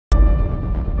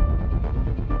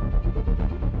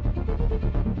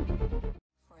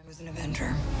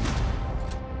Avenger.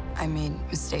 I made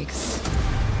mistakes.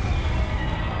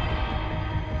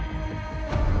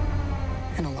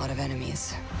 And a lot of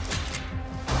enemies.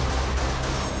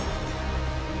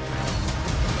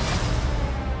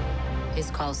 His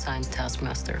call sign's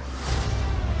Taskmaster.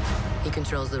 He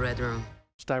controls the Red Room.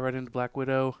 Let's dive right into Black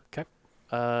Widow. Okay.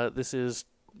 This is,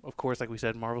 of course, like we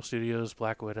said, Marvel Studios'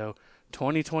 Black Widow.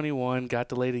 2021 got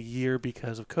delayed a year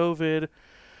because of COVID,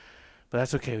 but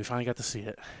that's okay. We finally got to see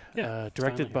it. Yeah,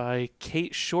 Directed by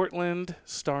Cate Shortland,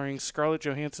 starring Scarlett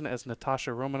Johansson as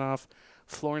Natasha Romanoff,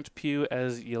 Florence Pugh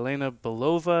as Yelena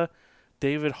Belova,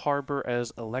 David Harbour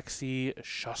as Alexei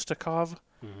Shostakov,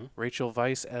 Rachel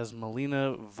Weisz as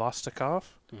Melina Vostokov,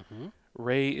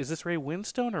 is this Ray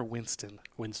Winstone or Winston?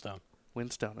 Winstone,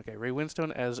 okay. Ray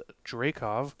Winstone as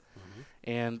Drakov,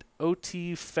 and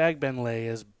O.T. Fagbenley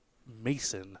as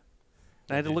Mason.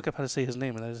 And I had to look up how to say his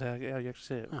name, and I just had, yeah, you actually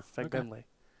say it. Fagbenley.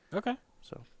 Okay.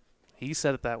 So he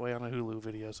said it that way on a Hulu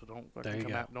video, so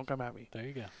don't come at me. There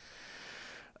you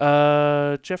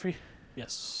go. Jeffrey,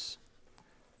 Yes.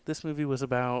 this movie was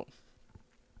about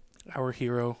our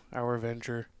hero, our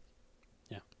Avenger,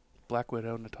 Black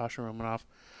Widow, Natasha Romanoff,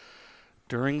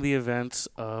 during the events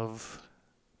of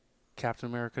Captain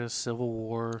America's Civil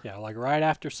War. Yeah, like right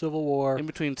after Civil War. In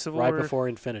between Civil War. Right before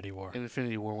Infinity War.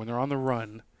 Infinity War, when they're on the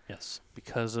run. Yes.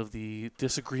 Because of the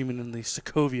disagreement in the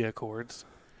Sokovia Accords.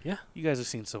 Yeah. You guys have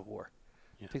seen Civil War.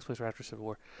 Yeah. It takes place right after Civil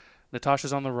War.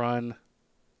 Natasha's on the run,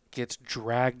 gets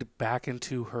dragged back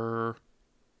into her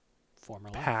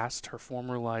past, her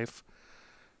former life,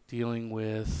 dealing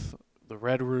with the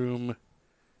Red Room,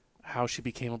 how she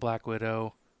became a Black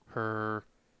Widow, her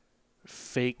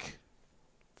fake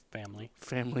family,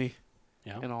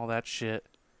 and all that shit.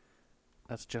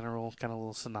 That's general kind of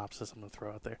little synopsis I'm going to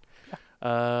throw out there.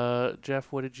 Yeah.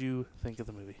 Jeff, what did you think of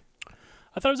the movie?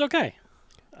 I thought it was okay.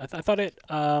 I thought it.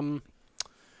 I'm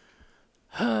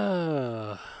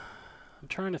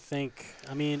trying to think.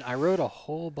 I mean, I wrote a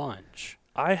whole bunch.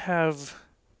 I have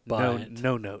but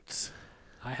no notes.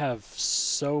 I have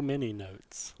so many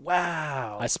notes.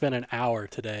 Wow. I spent an hour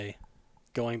today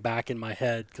going back in my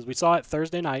head because we saw it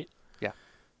Thursday night. Yeah.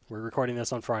 We're recording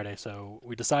this on Friday, so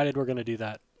we decided we're going to do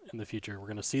that in the future. We're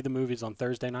going to see the movies on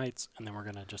Thursday nights, and then we're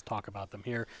going to just talk about them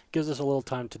here. Gives us a little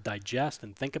time to digest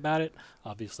and think about it.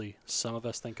 Obviously, some of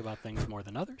us think about things more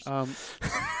than others.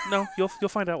 No, you'll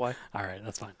find out why. All right,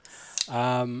 that's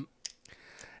fine.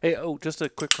 Hey, just a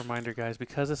quick reminder, guys,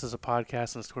 because this is a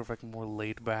podcast and it's sort of like a more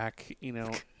laid back,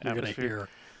 atmosphere.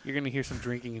 You're gonna hear some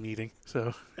drinking and eating,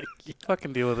 so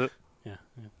fucking deal with it. Yeah,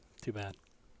 too bad.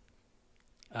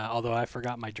 Although I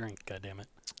forgot my drink, goddammit.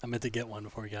 I meant to get one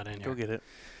before we got in here. Go get it.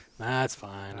 That's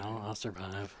fine. I'll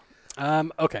survive.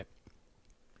 Okay.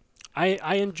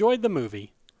 I enjoyed the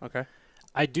movie. Okay.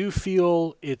 I do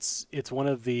feel it's one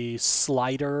of the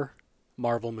slighter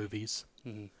Marvel movies.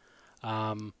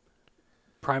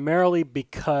 Primarily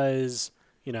because,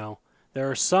 there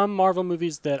are some Marvel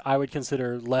movies that I would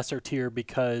consider lesser tier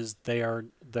because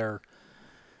their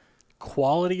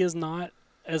quality is not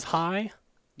as high.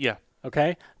 Yeah.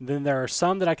 Okay? Then there are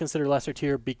some that I consider lesser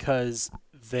tier because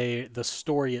the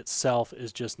story itself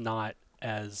is just not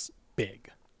as big.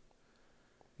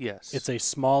 Yes. It's a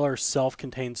smaller,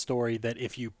 self-contained story that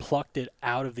if you plucked it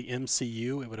out of the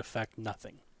MCU, it would affect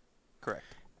nothing.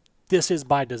 Correct. This is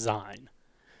by design.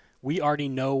 We already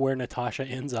know where Natasha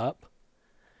ends up.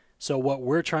 So what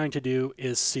we're trying to do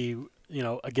is see,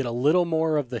 get a little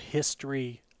more of the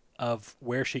history of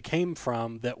where she came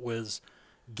from that was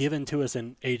given to us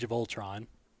in Age of Ultron,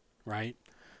 right?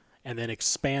 And then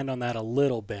expand on that a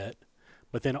little bit,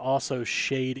 but then also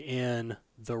shade in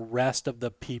the rest of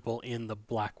the people in the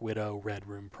Black Widow Red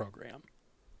Room program.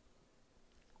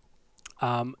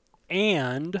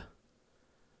 And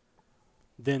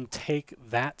then take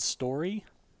that story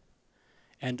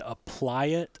and apply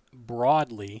it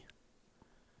broadly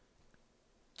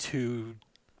to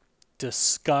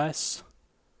discuss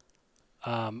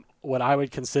what I would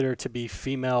consider to be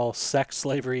female sex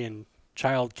slavery and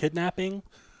child kidnapping.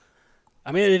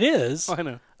 I mean, it is. Oh, I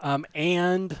know.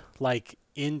 And like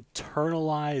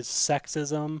internalized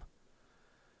sexism.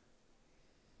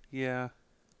 Yeah.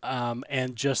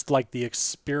 And just like the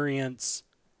experience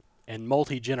and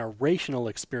multi-generational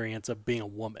experience of being a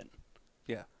woman.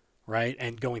 Yeah. Right?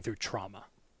 And going through trauma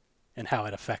and how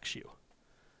it affects you.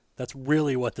 That's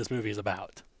really what this movie is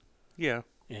about. Yeah.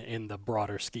 In the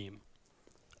broader scheme.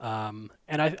 And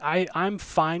I'm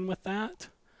fine with that.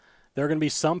 There are going to be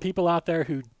some people out there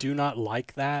who do not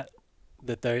like that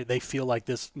they feel like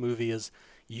this movie is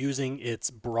using its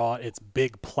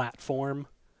big platform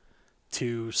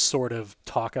to sort of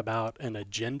talk about an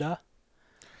agenda.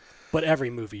 But every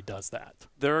movie does that.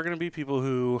 There are going to be people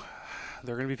who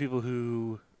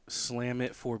slam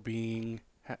it for being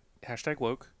hashtag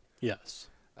woke. Yes.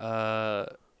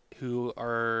 Who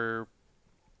are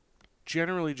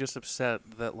generally just upset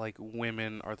that like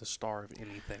women are the star of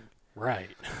anything. Right.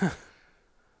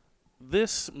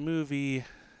 This movie,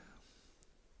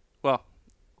 well,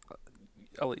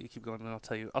 I'll let you keep going and I'll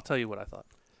tell you what I thought.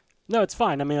 No, it's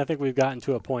fine. I mean, I think we've gotten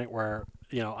to a point where,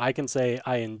 I can say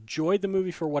I enjoyed the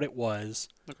movie for what it was.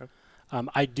 Okay.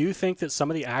 I do think that some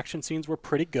of the action scenes were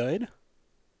pretty good.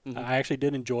 Mm-hmm. I actually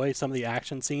did enjoy some of the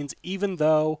action scenes, even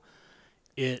though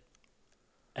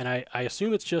and I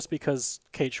assume it's just because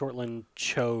Cate Shortland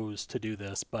chose to do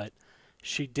this, but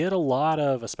she did a lot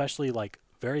of, especially like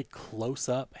very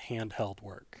close-up handheld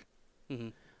work.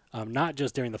 Mm-hmm. Not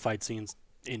just during the fight scenes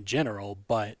in general,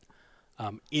 but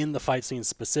in the fight scenes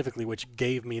specifically, which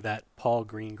gave me that Paul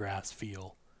Greengrass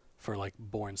feel for like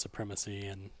Bourne Supremacy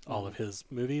and all of his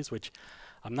movies, which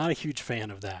I'm not a huge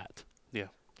fan of that. Yeah.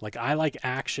 Like, I like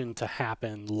action to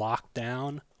happen locked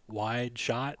down, wide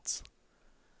shots.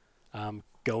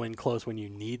 Go in close when you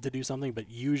need to do something, but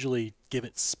usually give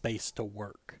it space to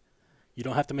work. You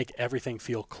don't have to make everything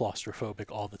feel claustrophobic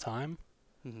all the time.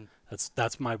 Mm-hmm.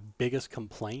 That's my biggest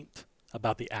complaint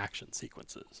about the action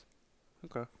sequences.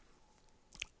 Okay.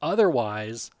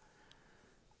 Otherwise,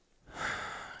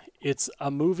 it's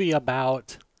a movie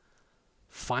about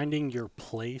finding your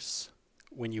place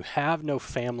when you have no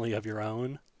family of your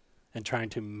own and trying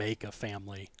to make a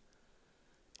family,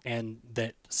 and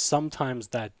that sometimes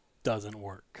that doesn't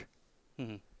work.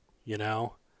 Mm-hmm.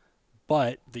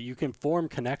 But that you can form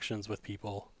connections with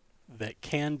people that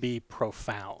can be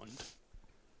profound.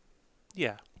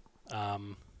 Yeah.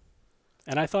 And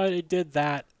I thought it did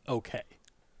that okay.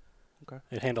 Okay.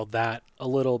 It handled that a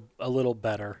little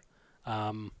better.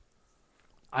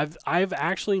 I've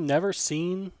actually never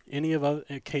seen any of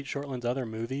Cate Shortland's other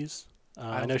movies.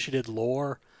 I know she did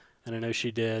Lore, and I know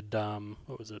she did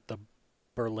what was it, the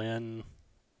Berlin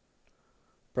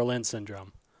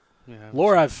Syndrome. Yeah.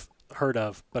 Lore I've heard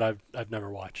of, but I've never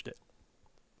watched it.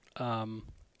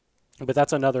 But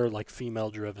that's another like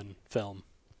female-driven film.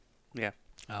 Yeah.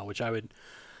 Which I would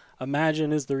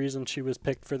imagine is the reason she was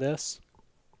picked for this.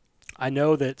 I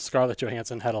know that Scarlett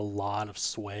Johansson had a lot of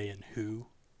sway in who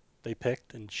they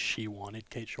picked, and she wanted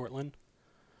Cate Shortland.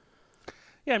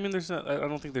 Yeah, I mean, I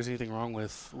don't think there's anything wrong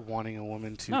with wanting a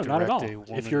woman to No, direct not at all. a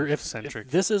woman-centric.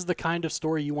 If this is the kind of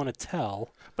story you want to tell.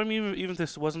 But I mean, even if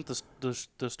this wasn't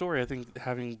the story, I think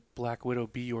having Black Widow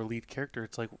be your lead character,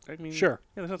 it's like, I mean, Sure.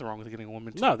 Yeah, there's nothing wrong with getting a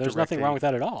woman to No, there's nothing wrong with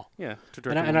that at all. Yeah, to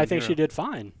direct And I think hero. she did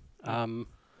fine.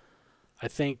 I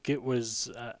think it was.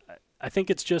 I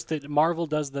think it's just that Marvel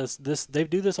does this. They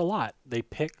do this a lot. They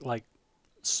pick like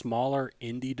smaller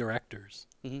indie directors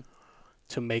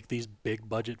to make these big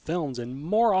budget films, and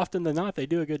more often than not, they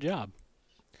do a good job.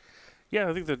 Yeah,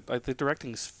 I think that the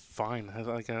directing's fine. I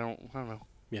don't know.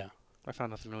 Yeah, I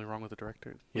found nothing really wrong with the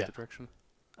director. Yeah. The direction.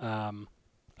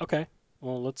 Okay.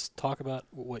 Well, let's talk about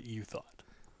what you thought.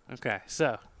 Okay,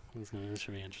 so This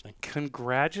should be interesting.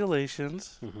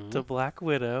 congratulations to Black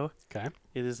Widow. Okay.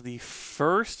 It is the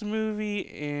first movie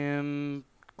in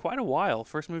quite a while,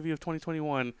 first movie of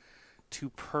 2021, to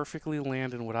perfectly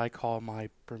land in what I call my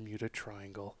Bermuda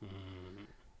Triangle.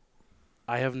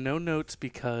 I have no notes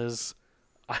because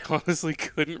I honestly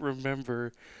couldn't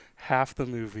remember half the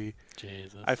movie.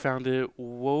 Jesus. I found it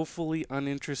woefully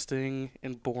uninteresting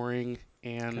and boring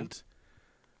and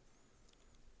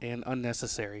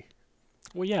unnecessary.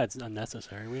 Well, yeah, it's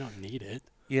unnecessary. We don't need it.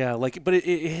 Yeah, like, but it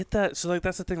hit that. So, like,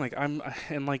 that's the thing. Like,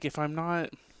 if I'm not,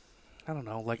 I don't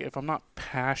know, like, if I'm not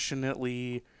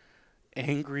passionately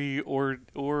angry or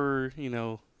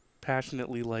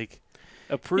passionately like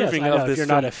approving yes, of this, if you're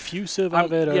film, not effusive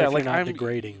of it, or if you're not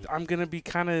degrading. I'm gonna be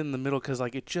kind of in the middle because,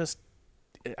 like, I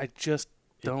just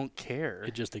don't care.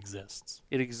 It just exists.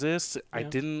 It exists. Yeah. I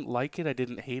didn't like it. I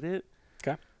didn't hate it.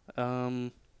 Okay.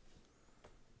 I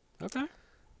Okay.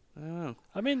 don't know.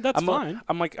 I mean, that's fine.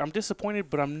 I'm disappointed,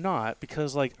 but I'm not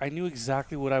because, like, I knew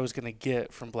exactly what I was gonna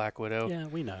get from Black Widow. Yeah,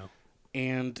 we know.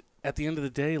 And at the end of the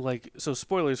day, like, so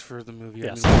spoilers for the movie.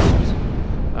 Yes.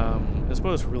 And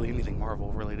spoilers for really anything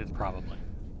Marvel related. Probably.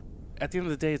 At the end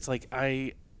of the day, it's like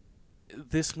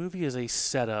this movie is a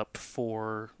setup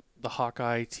for the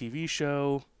Hawkeye TV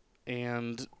show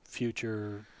and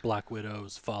future Black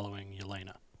Widows following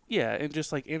Yelena. Yeah, and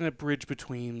just like in a bridge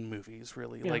between movies,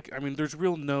 really. Yeah. Like, I mean, there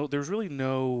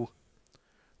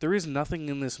is nothing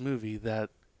in this movie that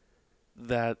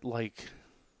like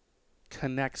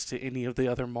connects to any of the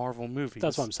other Marvel movies.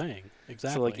 That's what I'm saying.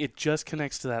 Exactly. So like it just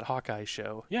connects to that Hawkeye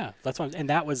show. Yeah, that's what. And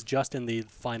that was just in the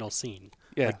final scene.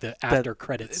 Yeah, like the after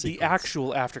credits. The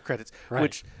actual after credits, right.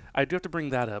 Which I do have to bring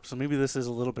that up. So maybe this is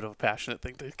a little bit of a passionate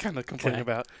thing to kind of complain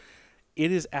about.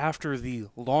 It is after the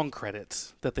long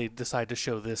credits that they decide to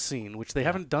show this scene, which they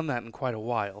haven't done that in quite a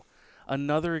while.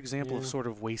 Another example of sort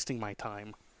of wasting my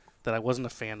time that I wasn't a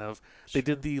fan of. They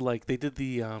did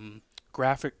the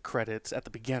graphic credits at the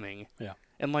beginning. Yeah.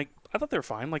 And like I thought they were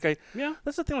fine. Like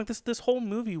that's the thing, like this whole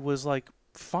movie was like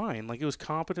fine. Like it was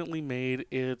competently made.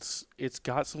 It's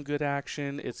got some good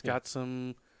action. It's got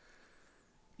some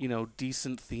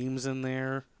decent themes in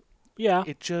there. Yeah.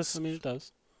 It just it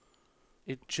does.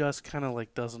 It just kind of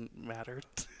like doesn't matter.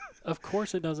 Of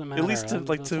course it doesn't matter. At least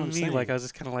to me, like I was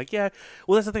just kind of like, yeah.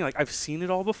 Well, that's the thing. Like I've seen it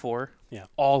all before. Yeah.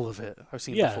 All of it. I've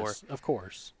seen it before. Of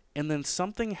course. And then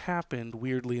something happened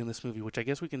weirdly in this movie, which I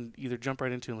guess we can either jump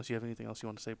right into unless you have anything else you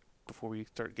want to say before we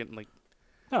start getting like.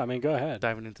 No, I mean go ahead.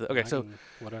 Diving into the. Okay, so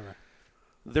whatever.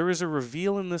 There is a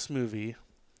reveal in this movie.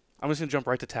 I'm just gonna jump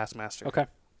right to Taskmaster. Okay.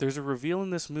 There's a reveal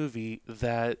in this movie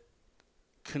that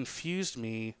confused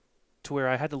me to where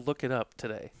I had to look it up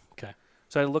today. Okay.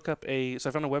 So I look up so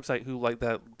I found a website who like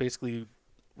that basically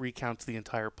recounts the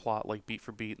entire plot like beat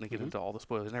for beat, and they get into all the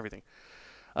spoilers and everything.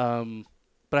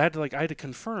 But I had to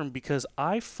confirm because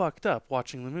I fucked up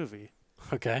watching the movie.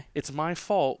 Okay. It's my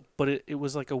fault, but it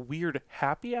was like a weird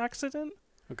happy accident.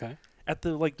 Okay. At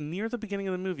the near the beginning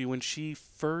of the movie when she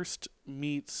first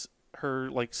meets her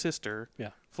like sister,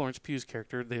 Florence Pugh's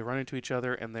character, they run into each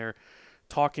other and they're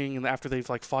talking, and after they've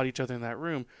like fought each other in that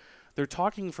room, they're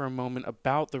talking for a moment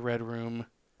about the Red Room,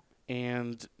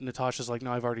 and Natasha's like,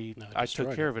 "No, I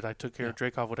took care of it. I took care of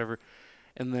Dreykov, whatever."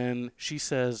 And then she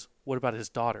says, "What about his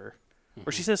daughter?"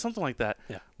 Or she says something like that.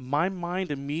 Yeah. My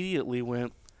mind immediately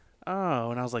went,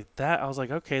 "Oh," and I was like,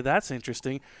 "Okay, that's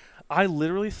interesting." I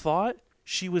literally thought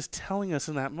she was telling us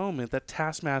in that moment that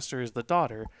Taskmaster is the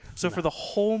daughter. So for the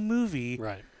whole movie,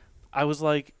 I was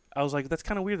like, that's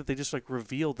kind of weird that they just like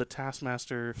revealed that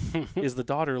Taskmaster is the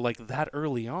daughter like that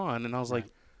early on, and I was like,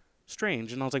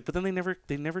 strange. And I was like, but then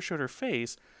they never showed her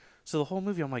face, so the whole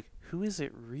movie I'm like, who is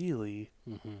it really?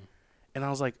 And I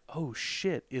was like, oh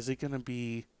shit, is it gonna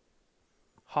be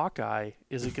Hawkeye?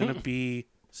 Is it gonna be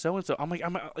so and so? I'm like,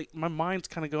 my mind's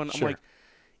kind of going. I'm like,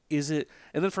 is it?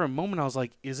 And then for a moment I was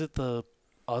like, is it the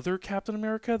other Captain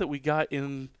America that we got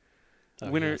in?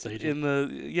 Winter in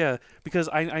the because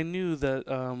I knew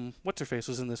that what's her face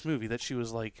was in this movie, that she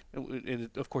was like, and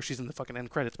of course she's in the fucking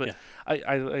end credits, but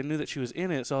I knew that she was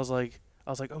in it, so I was like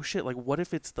oh shit, like what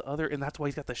if it's the other, and that's why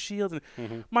he's got the shield,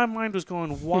 and my mind was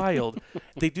going wild.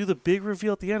 They do the big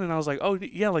reveal at the end and I was like, oh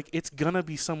yeah, like it's gonna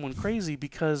be someone crazy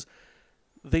because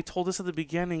they told us at the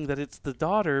beginning that it's the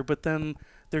daughter, but then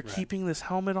they're keeping this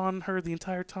helmet on her the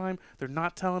entire time. They're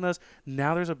not telling us.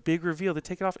 Now there's a big reveal. They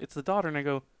take it off. It's the daughter, and I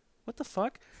go, what the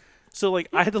fuck? So like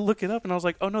I had to look it up, and I was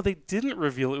like, oh no, they didn't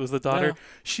reveal it was the daughter. No.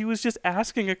 She was just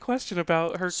asking a question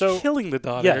about her killing the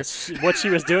daughter. Yes, what she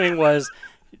was doing was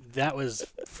that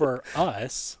was for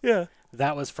us. Yeah,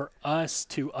 that was for us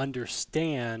to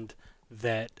understand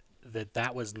that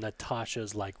was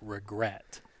Natasha's like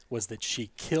regret, was that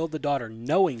she killed the daughter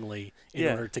knowingly in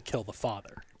order to kill the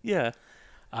father. Yeah.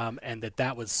 And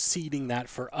that was seeding that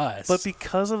for us. But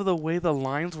because of the way the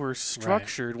lines were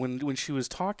structured, when she was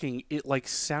talking, it like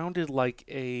sounded like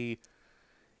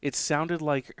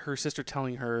her sister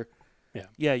telling her,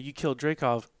 yeah, you killed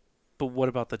Dreykov, but what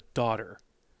about the daughter?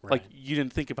 Right. Like, you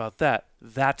didn't think about that.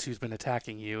 That's who's been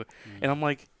attacking you. And I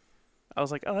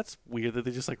was like, oh, that's weird that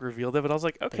they just like revealed it. But I was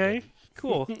like, okay,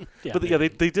 cool. But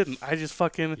they didn't. I just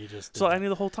fucking. I knew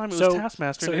the whole time it was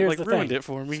Taskmaster, and it like ruined it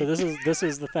for me. So this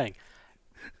is the thing.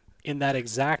 In that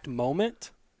exact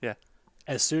moment,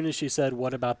 as soon as she said,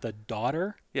 what about the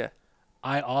daughter? Yeah.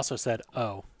 I also said,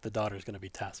 oh, the daughter's going to be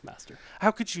Taskmaster. How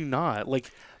could you not?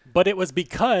 But it was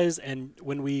because, and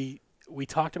when we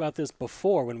talked about this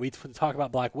before, when we talked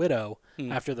about Black Widow,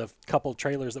 after the couple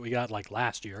trailers that we got like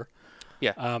last year,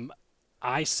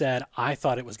 I said I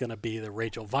thought it was going to be the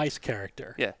Rachel Weisz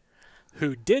character. Yeah.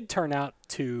 Who did turn out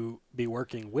to be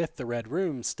working with the Red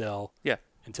Room still. Yeah.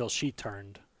 Until she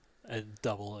turned a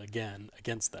double again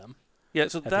against them. Yeah,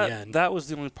 so that was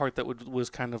the only part that was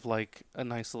kind of like a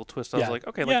nice little twist. I was like,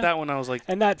 okay, like that one I was like...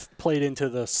 And that played into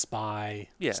the spy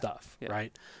stuff,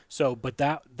 right? So, but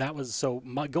that was... So,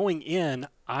 going in,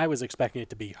 I was expecting it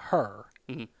to be her.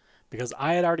 Because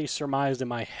I had already surmised in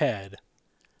my head,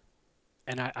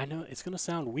 and I know it's going to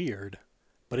sound weird,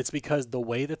 but it's because the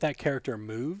way that character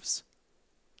moves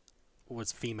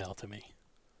was female to me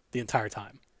the entire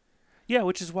time. Yeah,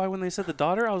 which is why when they said the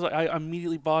daughter, I was like, I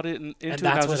immediately bought it into it. And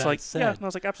I that's was just what I like, said. yeah, and I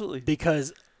was like, absolutely.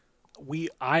 Because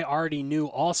I already knew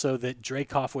also that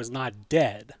Dreykov was not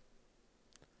dead.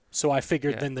 So I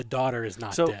figured then the daughter is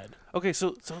not dead. Okay,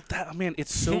 so that, man,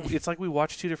 it's like we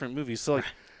watched two different movies. So like,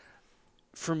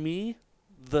 for me,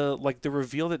 the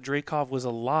reveal that Dreykov was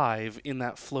alive in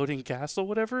that floating castle,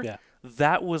 whatever. Yeah.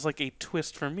 That was like a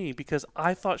twist for me because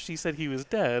I thought she said he was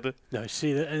dead. No,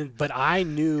 but I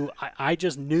knew, I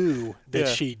just knew that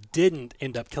she didn't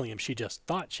end up killing him. She just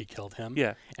thought she killed him.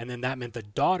 Yeah. And then that meant the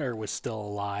daughter was still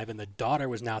alive, and the daughter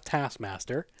was now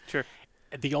Taskmaster. Sure.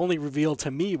 The only reveal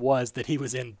to me was that he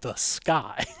was in the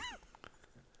sky.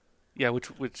 Yeah,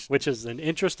 which is an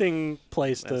interesting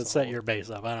place to set your base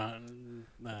up. I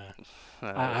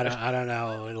don't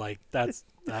know. Like that's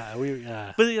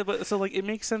But so like it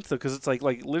makes sense though because it's like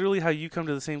literally how you come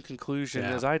to the same conclusion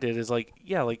as I did is like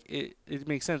like it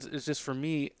makes sense. It's just for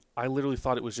me, I literally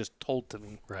thought it was just told to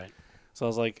me. Right. So I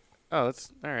was like, oh,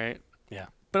 that's all right. Yeah.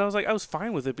 But I was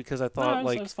fine with it because I thought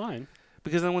it was fine.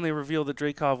 Because then when they revealed that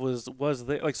Dreykov was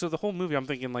there, like, so the whole movie I'm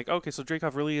thinking like, okay, so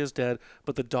Dreykov really is dead,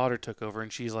 but the daughter took over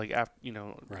and she's like,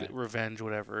 revenge,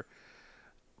 whatever.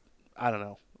 I don't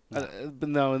know. No. But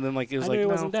no, and then like it was I knew he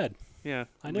no. wasn't dead. Yeah,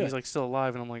 I knew he's it. like still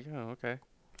alive, and I'm like, oh, okay.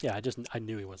 Yeah, I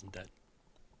knew he wasn't dead.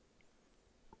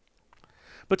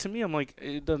 But to me, I'm like,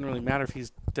 it doesn't really matter if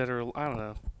he's dead or I don't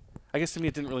know. I guess to me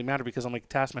it didn't really matter because I'm like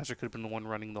Taskmaster could have been the one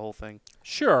running the whole thing.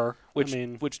 Sure, which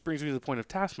brings me to the point of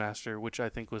Taskmaster, which I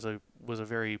think was a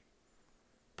very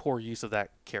poor use of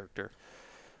that character.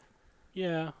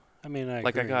 Yeah, I mean, I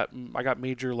like agree. I got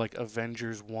major like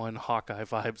Avengers 1 Hawkeye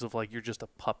vibes of like you're just a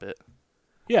puppet.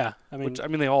 Yeah, which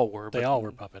they all were. They all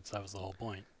were puppets. That was the whole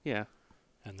point. Yeah.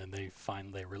 And then they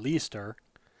finally released her.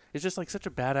 It's just like such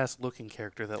a badass looking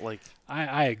character that like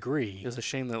I agree. It was a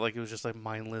shame that like it was just like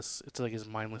mindless. It's like his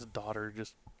mindless daughter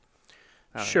just.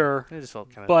 Sure. It just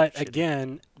felt kind of. But shitty.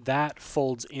 Again, that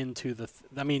folds into the.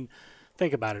 I mean,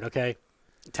 think about it. Okay,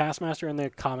 Taskmaster in the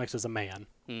comics is a man,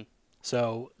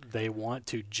 so they want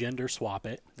to gender swap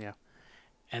it. Yeah.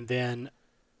 And then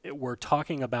we're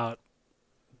talking about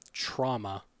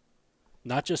trauma,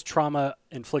 not just trauma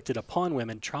inflicted upon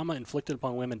women. Trauma inflicted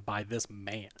upon women by this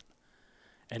man.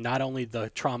 And not only the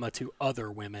trauma to other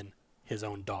women, his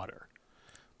own daughter.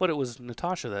 But it was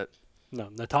Natasha that... No,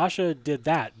 Natasha did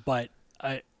that, but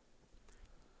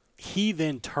he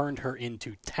then turned her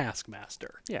into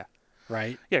Taskmaster. Yeah.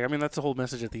 Right? Yeah, I mean, that's the whole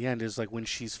message at the end is like when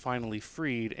she's finally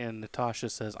freed and Natasha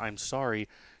says, I'm sorry,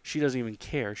 she doesn't even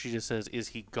care. She just says, is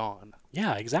he gone?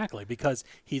 Yeah, exactly, because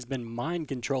he's been mind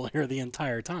controlling her the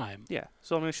entire time. Yeah.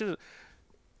 So, I mean,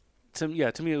 to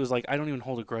me, it was like, I don't even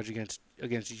hold a grudge against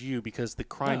you because the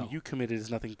crime you committed is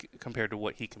nothing compared to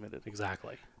what he committed.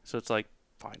 Exactly. So it's like,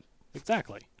 fine.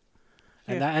 Exactly.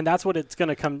 Yeah. And that's what it's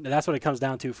gonna come. That's what it comes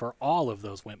down to for all of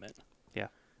those women. Yeah.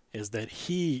 Is that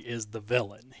he is the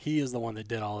villain? He is the one that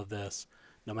did all of this.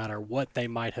 No matter what they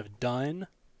might have done.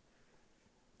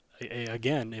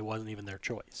 Again, it wasn't even their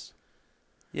choice.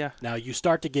 Yeah. Now you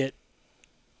start to get.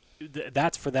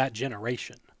 That's for that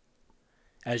generation.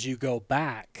 As you go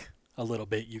back a little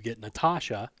bit, you get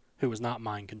Natasha, who was not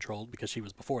mind controlled because she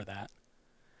was before that.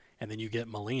 And then you get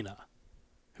Melina,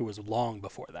 who was long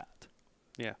before that.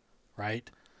 Yeah. Right?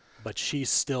 But she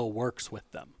still works with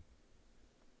them.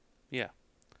 Yeah.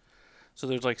 So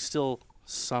there's like still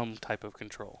some type of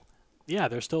control. Yeah,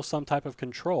 there's still some type of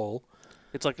control.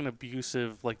 It's like an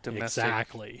abusive, like domestic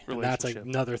relationship. And that's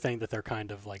another thing that they're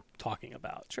kind of like talking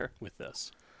about with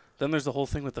this. Then there's the whole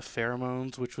thing with the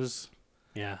pheromones, which was...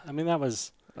 Yeah, I mean, that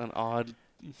was... an odd...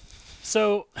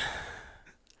 So...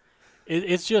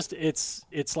 It's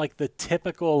like the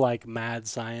typical like mad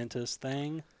scientist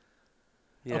thing.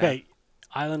 Yeah. Okay,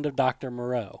 Island of Dr.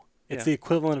 Moreau. It's the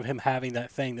equivalent of him having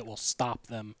that thing that will stop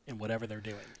them in whatever they're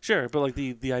doing. Sure, but like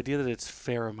the idea that it's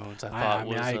pheromones, I thought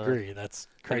I agree. That's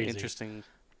crazy. Interesting.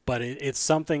 But it's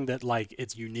something that like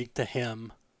it's unique to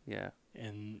him. Yeah.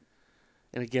 And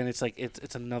again, it's like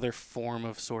it's another form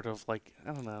of sort of like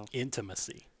I don't know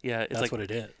intimacy. Yeah, that's like, what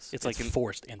it is. It's like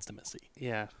forced intimacy.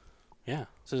 Yeah. Yeah.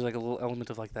 So there's like a little element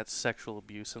of like that sexual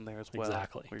abuse in there as well.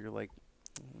 Exactly. Where you're like,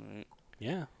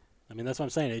 yeah. I mean, that's what I'm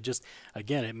saying. It just,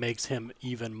 again, it makes him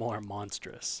even more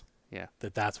monstrous. Yeah.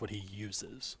 That's what he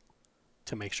uses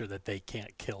to make sure that they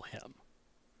can't kill him.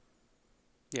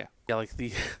 Yeah. Yeah, like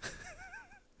the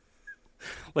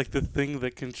like the thing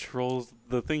that controls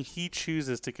the thing he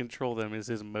chooses to control them is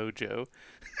his mojo.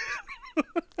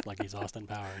 Like he's Austin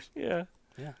Powers. Yeah.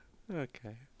 Yeah.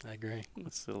 Okay. I agree.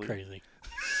 That's silly. Crazy.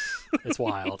 It's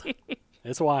wild.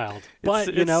 It's wild. But,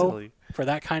 it's silly. For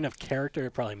that kind of character,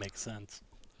 it probably makes sense.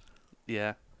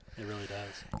 Yeah. It really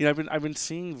does. You know, I've been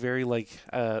seeing very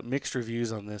mixed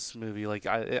reviews on this movie. Like,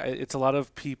 it's a lot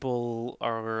of people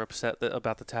are upset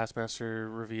about the Taskmaster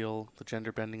reveal, the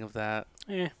gender bending of that.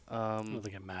 I don't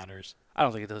think it matters. I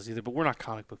don't think it does either. But we're not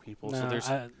comic book people, so there's.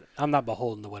 I'm not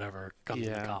beholden to whatever comes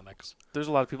in the comics. There's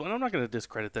a lot of people, and I'm not going to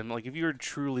discredit them. Like, if you're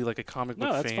truly like a comic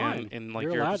book that's fan, fine. and like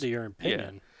you're allowed to your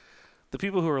opinion. Yeah. The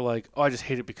people who are like, oh, I just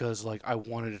hate it because like I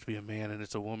wanted it to be a man and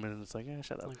it's a woman, and it's like,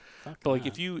 shut up. But like,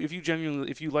 if you genuinely,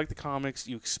 if you like the comics,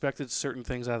 you expected certain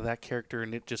things out of that character,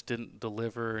 and it just didn't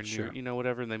deliver, and you know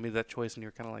whatever, and they made that choice, and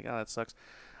you're kind of like, oh, that sucks.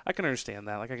 I can understand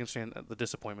that. Like, I can understand the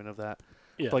disappointment of that.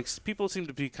 Yeah. But, like, people seem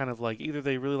to be kind of like either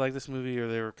they really like this movie or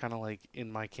they were kind of like in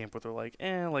my camp where they're like,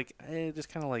 just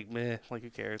kind of like meh, like who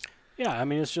cares? Yeah, I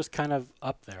mean, it's just kind of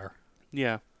up there.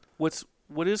 Yeah.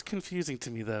 What is confusing to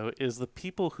me, though, is the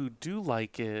people who do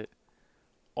like it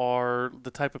are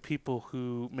the type of people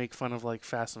who make fun of, like,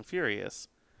 Fast and Furious.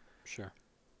 Sure.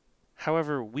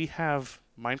 However, we have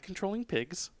mind-controlling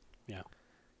pigs. Yeah.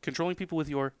 Controlling people with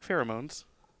your pheromones.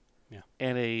 Yeah.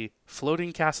 And a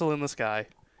floating castle in the sky.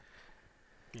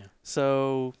 Yeah.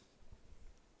 So,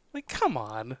 like, come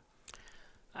on.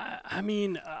 I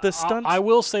mean, the stunts, I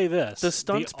will say this. The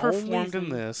stunts performed in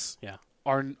this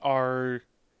are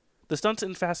the stunts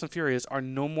in Fast and Furious are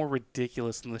no more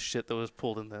ridiculous than the shit that was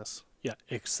pulled in this. Yeah,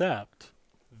 except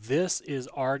this is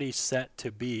already set to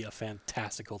be a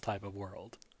fantastical type of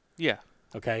world. Yeah.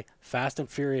 Okay? Fast and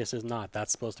Furious is not.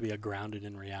 That's supposed to be a grounded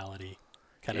in reality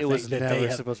kind of thing. It was never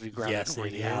supposed to be grounded in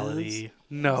reality.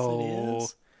 No.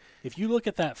 Yes, if you look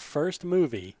at that first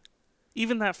movie...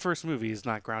 Even that first movie is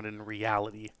not grounded in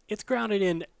reality. It's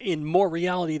grounded in more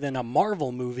reality than a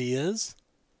Marvel movie is.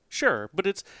 Sure, but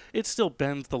it still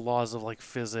bends the laws of like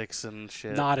physics and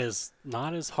shit. Not as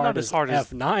hard as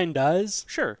F9 does.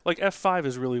 Sure, like F5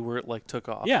 is really where it like took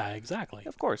off. Yeah, exactly.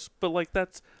 Of course, but like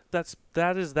that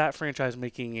is that franchise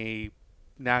making a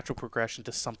natural progression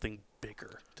to something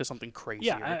bigger, to something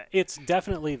crazier. Yeah, it's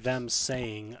definitely them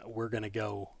saying we're going to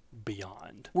go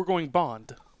beyond. We're going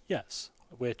Bond. Yes,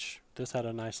 which this had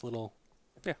a nice little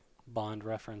Bond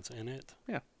reference in it.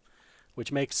 Yeah.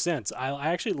 Which makes sense. I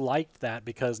actually liked that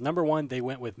because, number one, they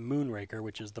went with Moonraker,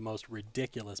 which is the most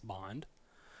ridiculous Bond.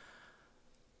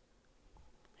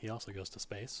 He also goes to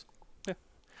space. Yeah.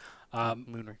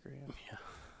 Moonraker, yeah.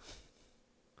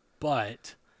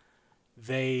 But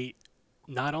they,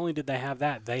 not only did they have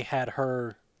that, they had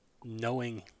her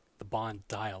knowing the Bond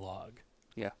dialogue.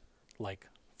 Yeah. Like,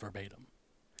 verbatim.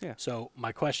 Yeah. So,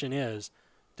 my question is,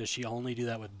 does she only do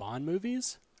that with Bond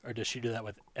movies? Or does she do that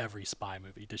with every spy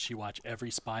movie? Does she watch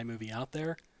every spy movie out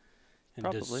there? And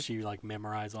Probably. Does she like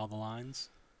memorize all the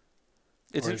lines?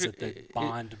 Or is it that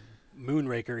Bond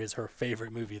Moonraker is her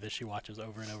favorite movie that she watches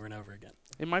over and over and over again?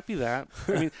 It might be that.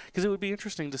 I mean, because it would be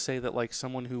interesting to say that like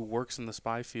someone who works in the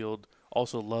spy field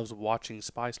also loves watching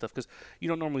spy stuff, because you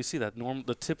don't normally see that.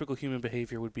 The typical human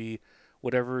behavior would be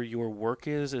whatever your work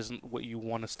isn't what you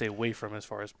want to stay away from as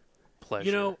far as pleasure.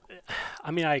 You know, I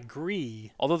mean, I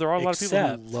agree. Although there are a lot of people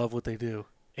who love what they do.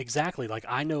 Exactly. Like,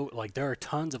 I know, like, there are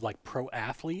tons of, like, pro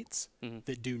athletes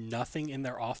that do nothing in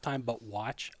their off time but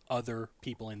watch other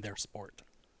people in their sport.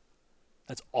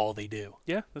 That's all they do.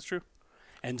 Yeah, that's true.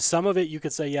 And some of it, you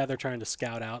could say, yeah, they're trying to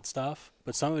scout out stuff,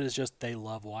 but some of it is just they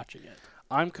love watching it.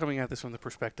 I'm coming at this from the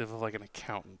perspective of, like, an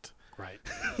accountant. Right.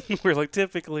 Where, like,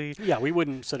 typically... Yeah, we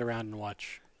wouldn't sit around and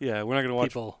watch... Yeah, we're not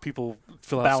going to watch people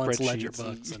fill out balance spreadsheets ledger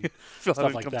books and fill stuff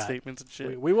out like income that. statements and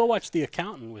shit. We will watch The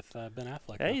Accountant with Ben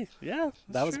Affleck. Hey, yeah.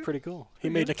 That was pretty cool. He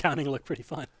made accounting look pretty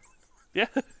fun. Yeah.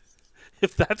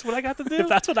 If that's what I got to do. If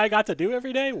that's what I got to do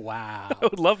every day, wow. I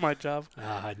would love my job.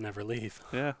 I'd never leave.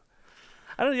 Yeah.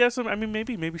 I don't know. Yeah, so, I mean,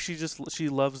 maybe she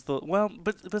loves the... Well,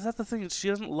 but that's the thing. She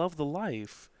doesn't love the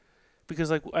life. Because,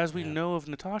 like, as we know of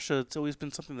Natasha, it's always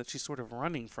been something that she's sort of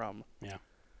running from. Yeah.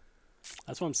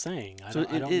 That's what I'm saying. I So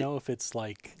don't know if it's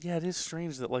like... Yeah, it is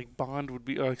strange that, like, Bond would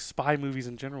be... Or, like, spy movies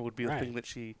in general would be the thing that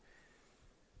she...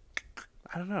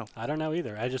 I don't know. I don't know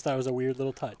either. I just thought it was a weird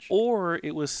little touch. Or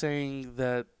it was saying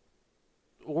that...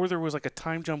 Or there was, like, a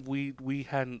time jump we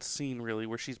hadn't seen, really,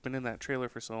 where she's been in that trailer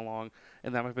for so long,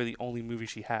 and that might be the only movie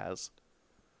she has.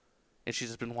 And she's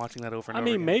just been watching that over and over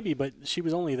again. Maybe, but she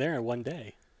was only there one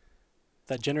day.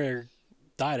 That generator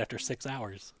died after 6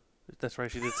 hours. That's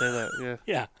right, she did say that, yeah.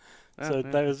 Yeah. So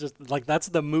that was just, like, that's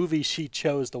the movie she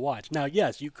chose to watch. Now,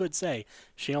 yes, you could say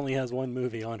she only has one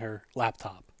movie on her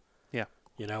laptop. Yeah.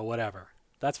 You know, whatever.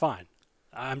 That's fine.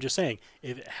 I'm just saying,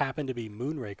 if it happened to be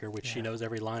Moonraker, which she knows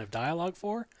every line of dialogue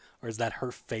for, or is that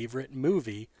her favorite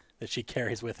movie that she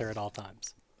carries with her at all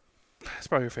times? It's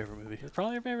probably her favorite movie. It's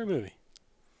probably her favorite movie.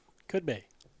 Could be.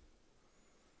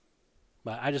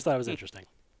 But I just thought it was interesting.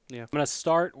 Yeah. I'm going to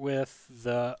start with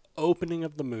the opening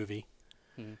of the movie.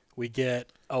 We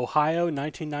get Ohio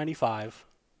 1995.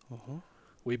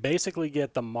 We basically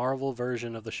get the Marvel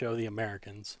version of the show The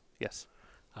Americans. Yes.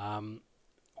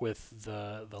 With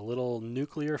the little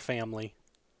nuclear family.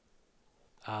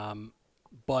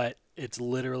 But it's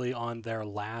literally on their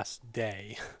last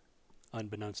day,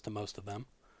 unbeknownst to most of them.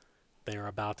 They are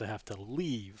about to have to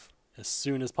leave as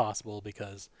soon as possible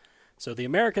because... So The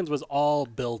Americans was all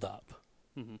build up.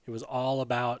 It was all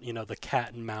about, the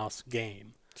cat and mouse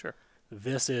game. Sure.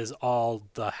 This is all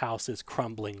the house is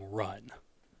crumbling run.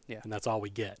 Yeah. And that's all we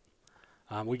get.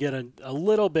 We get a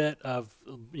little bit of,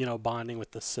 bonding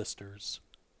with the sisters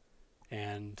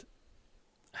and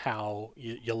how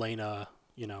Yelena,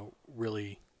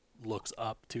 really looks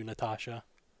up to Natasha.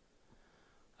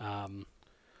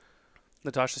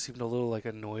 Natasha seemed a little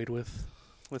annoyed with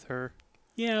her.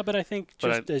 Yeah, but I think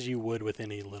as you would with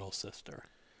any little sister.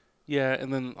 Yeah,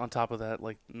 and then on top of that,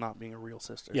 not being a real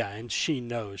sister. Yeah, and she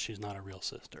knows she's not a real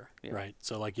sister, Yeah. right?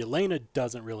 So, Yelena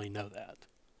doesn't really know that.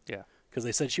 Yeah. Because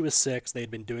they said she was 6.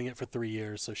 They'd been doing it for 3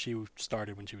 years, so she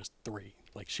started when she was 3.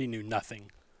 She knew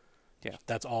nothing. Yeah.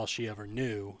 That's all she ever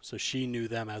knew. So she knew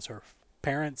them as her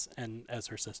parents and as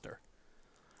her sister.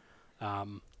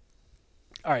 All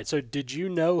right, so did you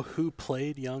know who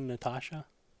played young Natasha?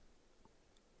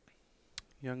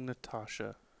 Young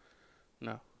Natasha.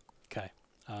 No. Okay.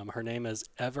 Her name is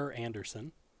Ever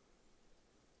Anderson.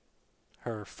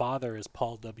 Her father is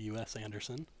Paul W.S.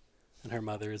 Anderson, and her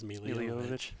mother is Mila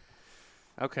Jovovich.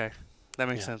 Okay. That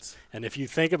makes sense. And if you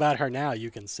think about her now, you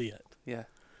can see it. Yeah.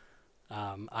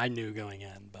 I knew going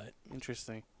in, but...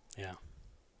 Interesting. Yeah.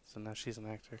 So now she's an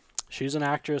actor. She's an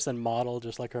actress and model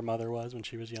just like her mother was when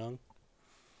she was young.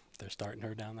 They're starting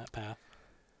her down that path.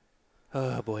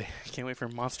 Oh, boy. I can't wait for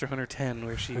Monster Hunter 10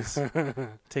 where she's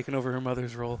taking over her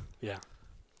mother's role. Yeah.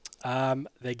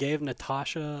 They gave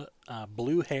Natasha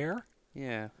blue hair.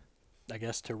 Yeah. I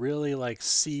guess to really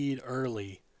seed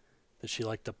early that she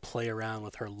liked to play around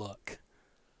with her look.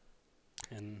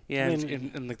 And yeah,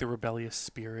 and the rebellious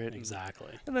spirit.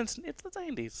 Exactly. And then it's the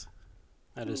 90s.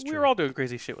 That is true. We were all doing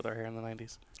crazy shit with our hair in the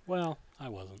 90s. Well, I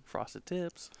wasn't. Frosted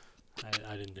tips.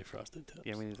 I didn't do frosted tips.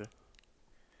 Yeah, me neither.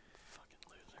 Fucking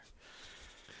loser.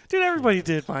 Dude, everybody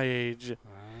did my age.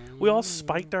 We all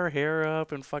spiked our hair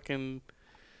up and fucking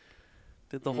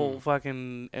did the whole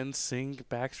fucking NSYNC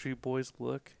Backstreet Boys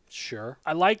look. Sure.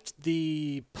 I liked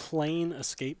the plane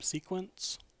escape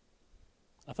sequence.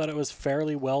 I thought it was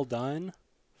fairly well done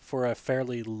for a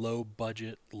fairly low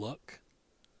budget look.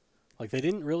 They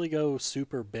didn't really go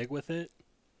super big with it.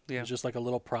 Yeah. It was just a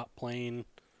little prop plane.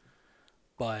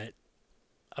 But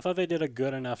I thought they did a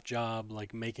good enough job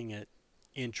making it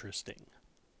interesting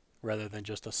rather than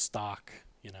just a stock,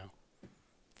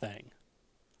 thing.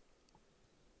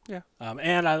 Yeah.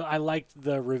 And I liked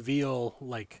the reveal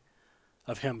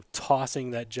of him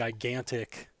tossing that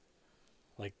gigantic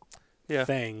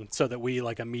thing so that we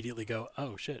immediately go,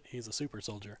 oh shit, he's a super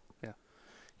soldier. Yeah.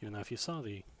 Even though if you saw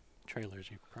the trailers,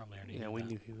 you probably already knew we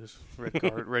that. knew he was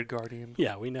Red Guardian.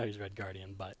 Yeah, we know he's Red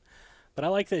Guardian, but I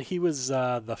like that he was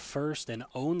the first and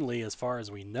only, as far as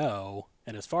we know,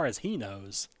 and as far as he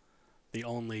knows, the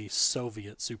only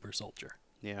Soviet super soldier.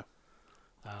 Yeah.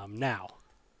 Now,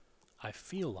 I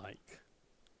feel like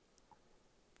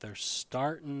they're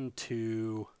starting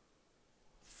to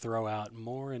throw out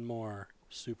more and more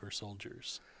super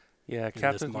soldiers Yeah, in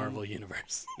this Marvel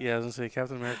universe. Yeah, I was gonna say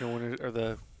Captain America or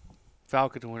the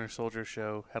Falcon Winter Soldier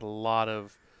show had a lot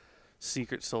of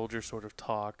secret soldier sort of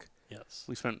talk. Yes.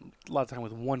 We spent a lot of time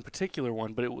with one particular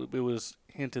one, but it was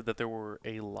hinted that there were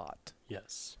a lot.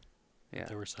 Yes. Yeah.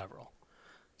 There were several.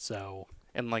 So.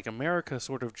 And America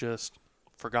sort of just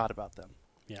forgot about them.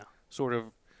 Yeah. Sort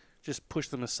of just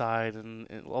pushed them aside, and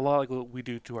a lot like what we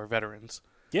do to our veterans.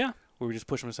 Yeah. Where we just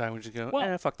push them aside and we just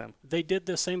go, fuck them. They did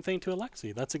the same thing to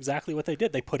Alexei. That's exactly what they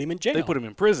did. They put him in jail. They put him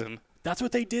in prison. That's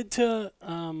what they did to,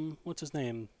 what's his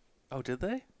name? Oh, did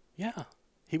they? Yeah.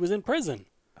 He was in prison.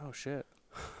 Oh, shit.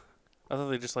 I thought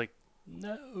they just,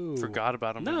 no. forgot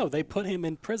about him. No, they put him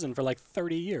in prison for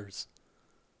 30 years.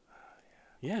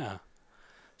 Yeah.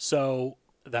 So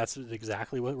that's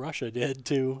exactly what Russia did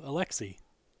to Alexei.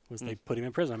 They put him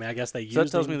in prison. I mean, I guess they used So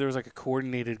that tells him. me there was a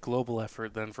coordinated global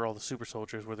effort then for all the super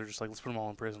soldiers where they're just let's put them all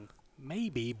in prison.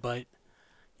 Maybe, but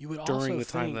you would during also the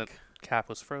time think, that Cap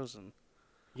was frozen.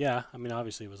 Yeah, I mean,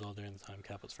 obviously it was all during the time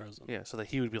Cap was frozen. Yeah, so that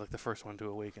he would be the first one to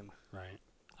awaken. Right.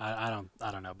 I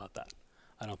don't know about that.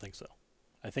 I don't think so.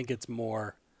 I think it's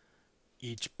more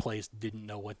each place didn't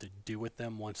know what to do with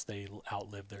them once they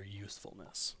outlived their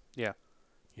usefulness. Yeah.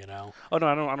 You know? Oh no,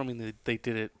 I don't mean they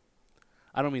did it.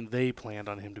 I don't mean they planned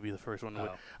on him to be the first one.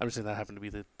 Oh. I'm just saying that happened to be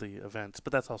the events,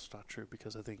 but that's also not true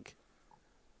because I think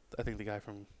the guy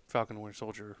from Falcon and Winter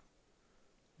Soldier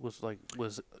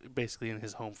was basically in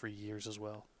his home for years as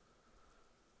well.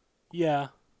 Yeah.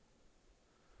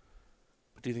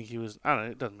 But do you think he was? I don't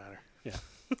know. It doesn't matter. Yeah.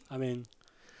 I mean,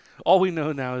 all we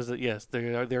know now is that yes,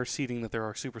 they're seeding that there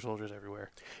are super soldiers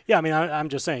everywhere. yeah. I mean, I'm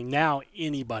just saying now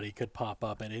anybody could pop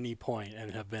up at any point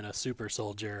and have been a super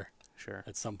soldier. Sure.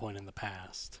 At some point in the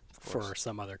past for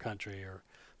some other country or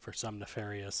for some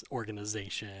nefarious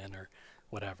organization or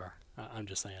whatever. I'm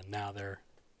just saying now they're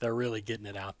really getting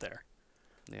it out there.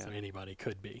 Yeah. So anybody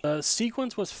could be. The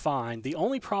sequence was fine. The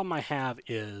only problem I have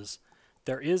is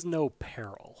there is no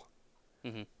peril.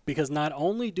 Mm-hmm. Because not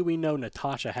only do we know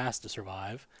Natasha has to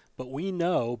survive, but we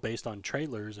know, based on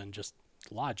trailers and just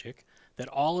logic, that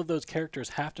all of those characters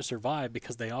have to survive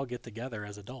because they all get together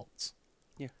as adults.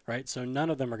 Yeah. Right? So none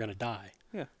of them are going to die.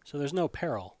 Yeah. So there's no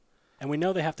peril. And we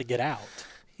know they have to get out.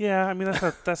 Yeah, I mean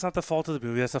that's not the fault of the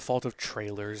movie. That's the fault of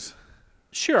trailers.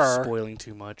 Sure. Spoiling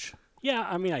too much. Yeah,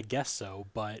 I mean, I guess so,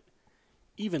 but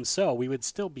even so, we would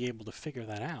still be able to figure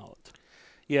that out.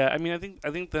 Yeah, I mean, I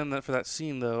think then that for that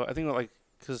scene though, I think that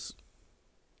because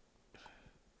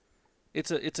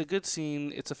it's a good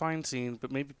scene, it's a fine scene,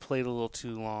 but maybe played a little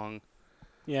too long.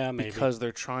 Yeah, maybe because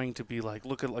they're trying to be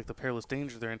look at the perilous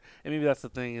danger they're in, and maybe that's the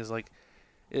thing is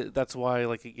that's why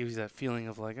it gives you that feeling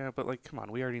of but come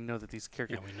on, we already know that these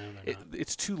characters. Yeah, we know they're not.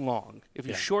 It's too long. If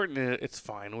you Yeah. shorten it, it's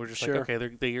fine. We're just Sure. okay,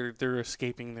 they're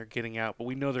escaping, they're getting out, but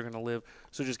we know they're gonna live,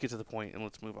 so just get to the point and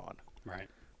let's move on. Right.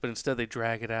 But instead they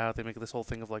drag it out. They make this whole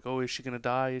thing of oh, is she gonna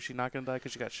die? Is she not gonna die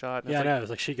because she got shot? And Yeah, it's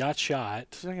no, it's she got shot,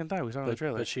 she's not gonna die. We saw it in the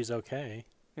trailer. but she's okay.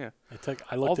 Yeah.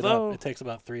 I looked it up. It takes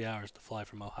about 3 hours to fly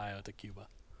from Ohio to Cuba.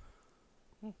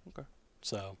 Oh, okay.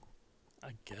 So,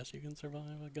 I guess you can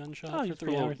survive a gunshot Oh, for you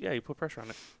 3 hours. yeah, you put pressure on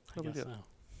it. I No big guess deal.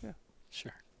 so. Yeah.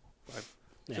 Sure. Fine.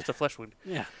 Yeah. Just a flesh wound.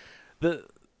 Yeah.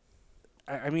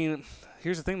 I mean,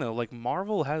 here's the thing though.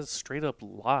 Marvel has straight up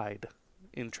lied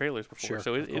in trailers before, Sure,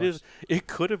 so of it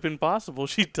could have been possible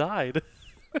she died.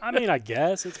 I mean, I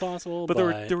guess it's possible, but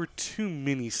there were too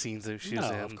many scenes that she was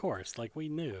in. of course. We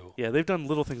knew. Yeah, they've done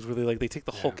little things where they take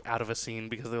the Yeah. Hulk out of a scene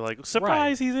because they're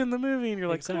surprise, he's in the movie, and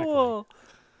you're Exactly. cool.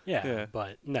 Yeah,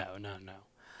 but no.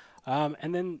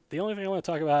 And then the only thing I want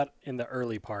to talk about in the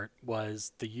early part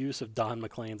was the use of Don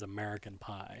McLean's American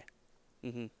Pie.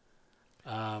 Mm-hmm.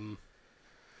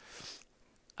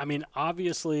 I mean,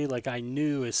 obviously, I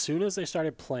knew as soon as they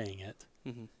started playing it,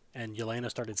 Mm-hmm. and Yelena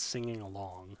started singing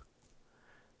along,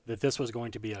 that this was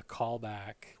going to be a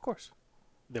callback Of course.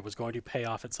 that was going to pay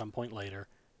off at some point later,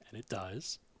 and it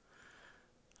does.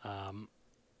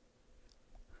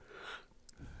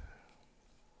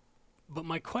 But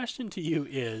my question to you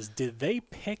is, did they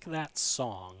pick that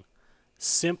song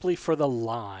simply for the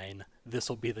line,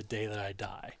 "This'll be the day that I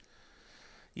die"?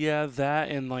 Yeah, that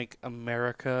and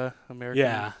American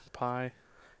Yeah. Pie.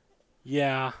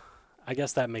 Yeah, I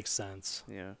guess that makes sense.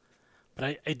 Yeah.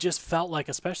 But it just felt like,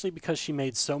 especially because she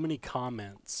made so many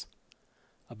comments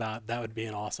about that would be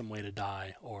an awesome way to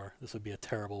die, or this would be a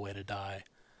terrible way to die.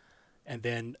 And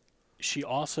then she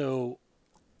also,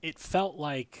 it felt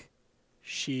like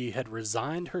she had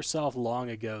resigned herself long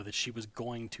ago that she was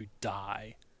going to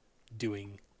die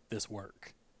doing this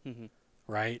work. Mm-hmm.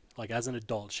 Right? As an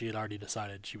adult, she had already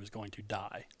decided she was going to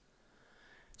die.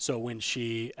 So when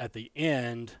she, at the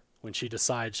end, when she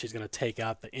decides she's going to take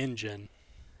out the engine,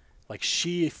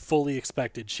 she fully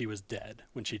expected she was dead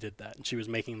when she did that. And she was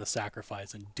making the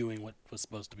sacrifice and doing what was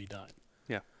supposed to be done.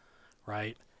 Yeah.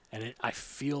 Right? And I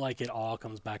feel like it all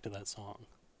comes back to that song.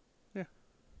 Yeah.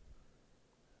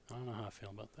 I don't know how I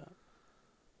feel about that.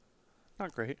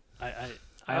 Not great.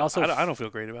 I also I don't feel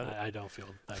great about it. I don't feel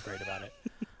that great about it.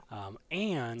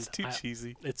 And It's too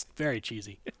cheesy. It's very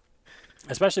cheesy.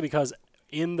 Especially because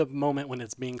in the moment when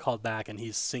it's being called back and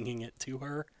he's singing it to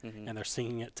her, Mm-hmm. and they're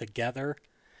singing it together,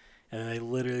 and they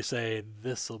literally say,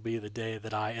 "This'll be the day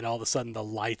that I," and all of a sudden the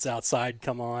lights outside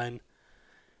come on,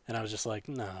 and I was just like,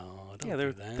 no, don't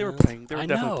do that. they were playing. They were I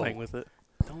definitely know. playing with it.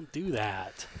 Don't do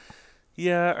that.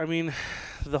 Yeah, I mean,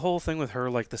 the whole thing with her,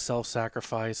 the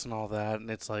self-sacrifice and all that, and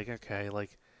it's okay,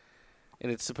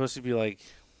 and it's supposed to be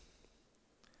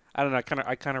I don't know.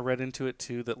 I kind of read into it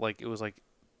too that it was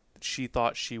she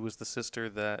thought she was the sister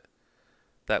that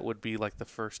would be the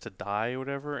first to die or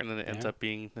whatever, and then it ends Yeah. up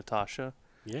being Natasha.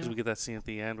 Yeah. Because we get that scene at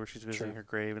the end where she's visiting Sure. her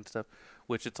grave and stuff,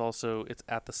 which it's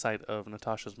at the site of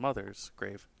Natasha's mother's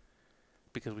grave,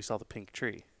 because we saw the pink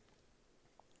tree,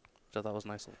 which I thought was a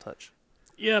nice little touch.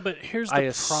 Yeah, but here's I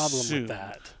the problem assumed- with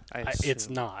that. I It's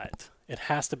assumed. not. It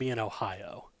has to be in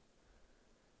Ohio.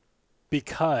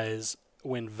 Because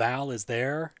when Val is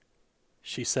there,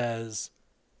 she says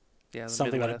Yeah, the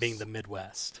something about it Midwest. being the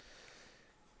Midwest.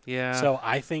 Yeah. So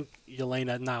I think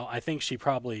Yelena, now I think she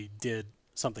probably did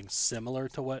something similar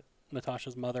to what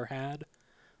Natasha's mother had,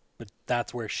 but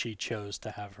that's where she chose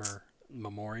to have her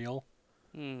memorial.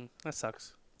 That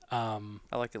sucks. Yeah.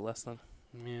 I like it less then.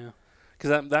 Yeah.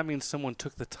 Because that means someone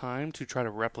took the time to try to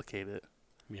replicate it.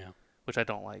 Yeah. Which I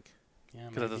don't like. Yeah.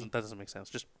 Because that doesn't make sense.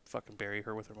 Just fucking bury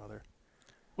her with her mother.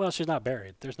 Well, she's not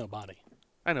buried. There's no body.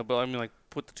 I know, but I mean, like,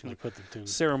 put the tomb.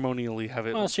 Ceremonially have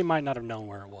it. Well, she might not have known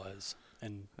where it was,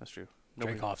 and that's true.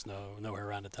 Dreykov's nowhere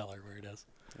around to tell her where it is.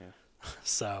 Yeah.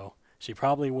 So she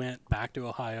probably went back to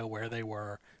Ohio where they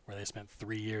were, where they spent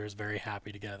 3 years very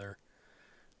happy together.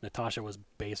 Natasha was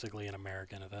basically an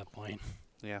American at that point.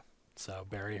 Yeah. So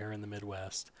bury her in the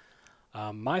Midwest.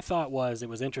 My thought was, it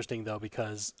was interesting though,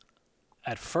 because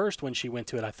at first when she went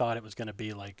to it, I thought it was going to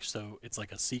be like, so it's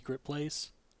like a secret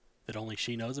place that only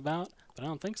she knows about, but I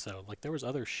don't think so. Like, there was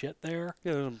other shit there.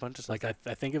 Yeah, there was a bunch of stuff. Like,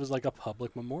 I think it was like a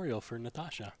public memorial for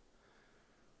Natasha.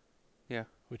 Yeah.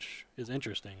 Which is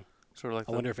interesting. Sort of like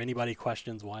I wonder if anybody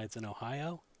questions why it's in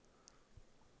Ohio,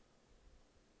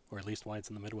 or at least why it's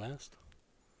in the Midwest.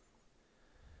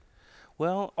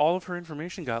 Well, all of her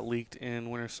information got leaked in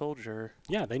Winter Soldier.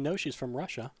 Yeah, they know she's from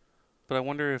Russia. But I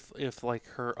wonder if like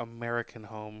her American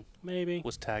home maybe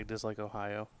was tagged as like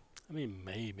Ohio. I mean,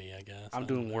 maybe, I guess. I'm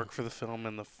doing work for the film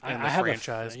and the I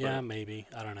franchise. Yeah, maybe.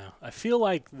 I don't know. I feel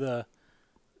like the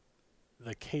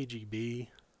KGB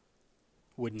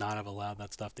would not have allowed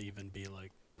that stuff to even be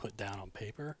like put down on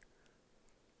paper.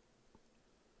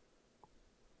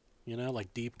 You know,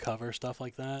 like deep cover stuff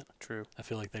like that. True. I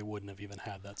feel like they wouldn't have even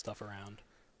had that stuff around.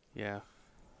 Yeah.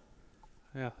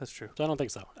 Yeah, that's true. So I don't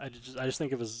think so. I just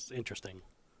think it was interesting.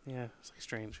 Yeah, it's like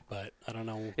strange. But I don't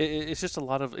know. It's just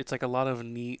it's like a lot of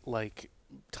neat, like,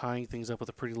 tying things up with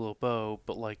a pretty little bow,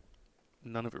 but like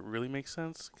none of it really makes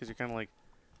sense because you're kind of like,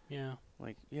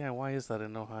 why is that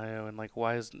in Ohio, and like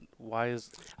why is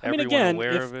everyone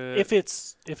aware of it? If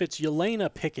it's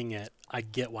Yelena picking it, I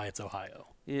get why it's Ohio.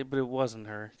 Yeah, but it wasn't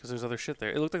her because there's other shit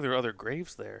there. It looked like there were other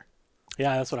graves there.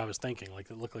 Yeah, that's what I was thinking. Like,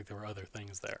 it looked like there were other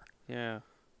things there. Yeah.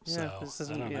 So I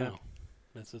don't know.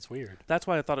 It's weird. That's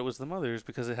why I thought it was the mother's,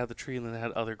 because it had the tree and then it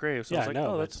had other graves. So I was like,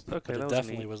 oh, that's okay. But that it was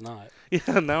definitely neat. was not.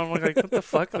 Yeah, now I'm like, what the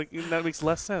fuck? Like, that makes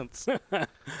less sense. Okay,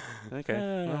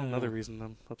 well, another reason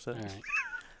I'm upset.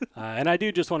 All right. And I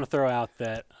do just want to throw out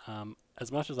that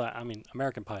as much as I mean,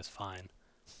 American Pie is fine,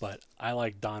 but I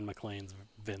like Don McLean's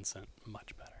Vincent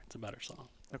much better. It's a better song.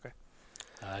 Okay.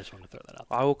 I just want to throw that out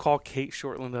there. I will call Cate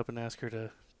Shortland up and ask her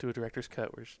to do a director's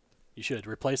cut. You should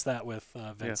replace that with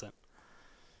Vincent. Yeah.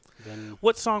 Then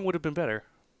what song would have been better?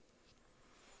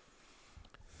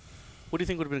 What do you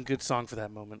think would have been a good song for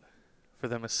that moment? For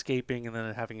them escaping and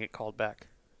then having it called back?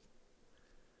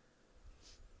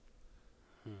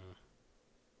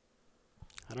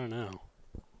 I don't know.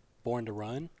 Born to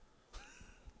Run?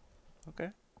 Okay.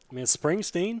 I mean, it's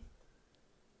Springsteen.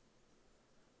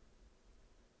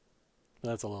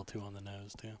 That's a little too on the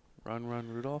nose, too. Run, Run,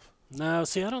 Rudolph? No,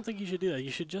 see, I don't think you should do that. You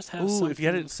should just have something. If you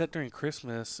had it set during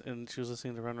Christmas and she was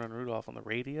listening to Run, Run, Rudolph on the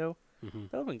radio, that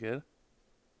would have been good.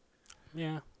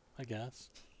 Yeah, I guess.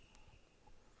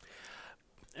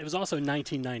 It was also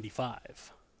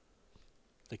 1995.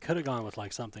 They could have gone with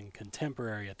like something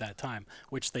contemporary at that time,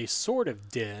 which they sort of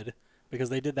did because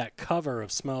they did that cover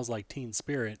of Smells Like Teen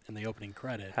Spirit in the opening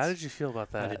credits. How did you feel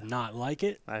about that? I did not like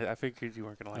it. I figured you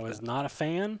weren't going to like it. I was not a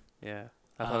fan. Yeah.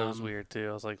 I thought it was weird, too.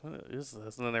 I was like, what is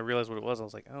this? And then I realized what it was. I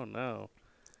was like, oh, no.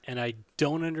 And I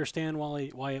don't understand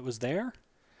why it was there.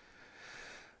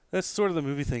 That's sort of the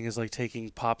movie thing, is like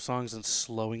taking pop songs and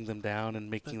slowing them down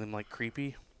and making them like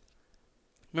creepy.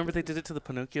 Remember they did it to the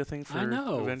Pinocchio thing for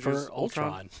Avengers for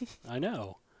Ultron. I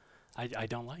know. I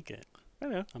don't like it. I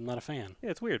know. I'm not a fan. Yeah,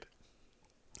 it's weird.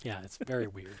 Yeah, it's very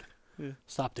weird. Yeah.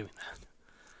 Stop doing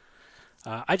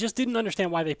that. I just didn't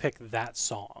understand why they picked that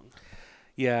song.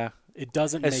 Yeah. It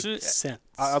doesn't make sense.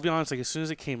 I'll be honest, like, as soon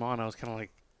as it came on, I was kind of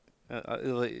like,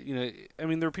 you know, I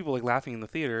mean, there were people like laughing in the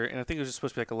theater, and I think it was just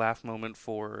supposed to be like a laugh moment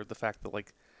for the fact that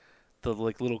like the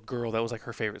like little girl, that was like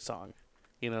her favorite song.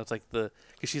 You know, it's like because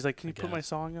she's like, can you put my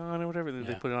song on or whatever? And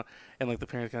they put it on, and like the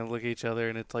parents kind of look at each other,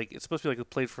 and it's like it's supposed to be like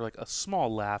played for like a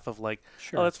small laugh of like,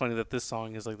 oh, that's funny that this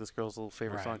song is like this girl's little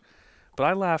favorite song. But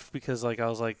I laughed because like I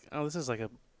was like, oh, this is a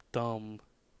dumb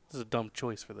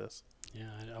choice for this. Yeah,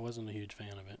 I wasn't a huge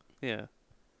fan of it. Yeah.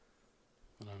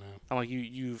 I don't know. I'm like,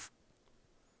 you've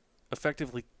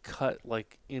effectively cut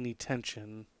like any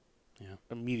tension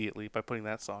immediately by putting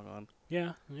that song on.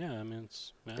 Yeah. I mean,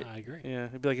 I agree. Yeah,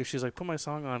 it'd be like if she's like, put my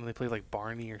song on, and they played like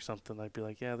Barney or something. I'd be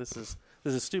like, yeah, this is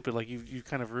stupid. Like you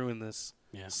kind of ruined this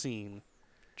scene.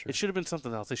 True. It should have been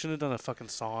something else. They shouldn't have done a fucking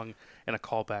song and a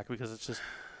callback because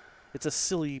it's a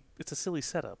silly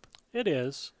setup. It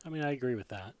is. I mean, I agree with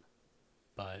that,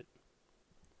 but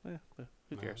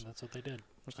who cares? That's what they did.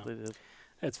 That's what they did.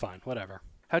 It's fine. Whatever.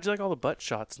 How'd you like all the butt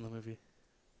shots in the movie?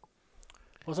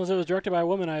 Well, since it was directed by a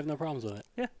woman, I have no problems with it.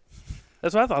 Yeah,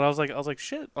 that's what I thought. I was like,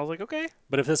 shit. I was like, okay.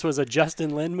 But if this was a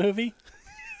Justin Lin movie,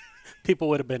 people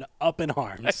would have been up in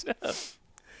arms. I know.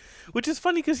 Which is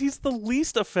funny because he's the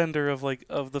least offender of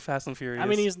the Fast and Furious. I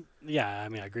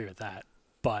mean, I agree with that.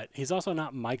 But he's also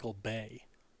not Michael Bay.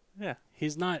 Yeah.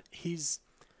 He's not. He's.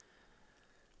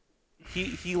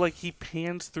 He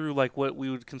pans through like what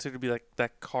we would consider to be like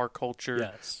that car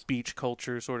culture, beach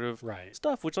culture sort of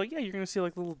stuff. Which like you're gonna see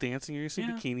like little dancing, you're gonna see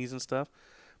bikinis and stuff.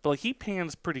 But like he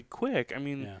pans pretty quick. I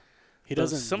mean, he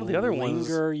doesn't. Some of the other ones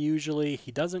usually.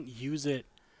 He doesn't use it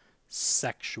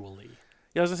sexually.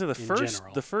 Yeah, I was gonna say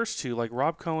the first two, like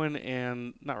Rob Cohen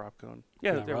and not Rob Cohen.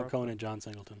 Yeah, Rob Cohen and John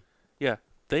Singleton. Yeah,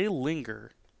 they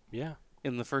linger. Yeah.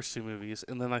 In the first two movies,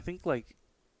 and then I think like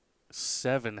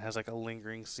 7 has like a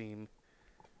lingering scene.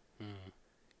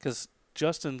 Because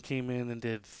Justin came in and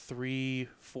did 3,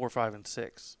 4, 5, and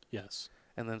 6. Yes.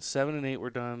 And then 7 and 8 were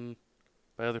done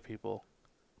by other people,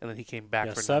 and then he came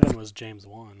back for 7 9. was James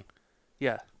Wan.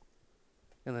 Yeah.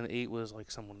 And then 8 was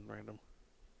like someone random.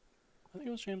 I think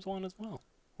it was James Wan as well.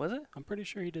 Was it? I'm pretty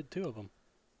sure he did 2 of them.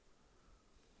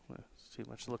 Well, it's too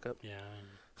much to look up. Yeah.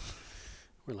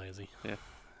 We're lazy. Yeah.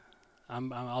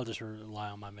 I'll just rely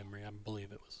on my memory. I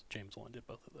believe it was James Wan did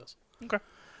both of those. Okay.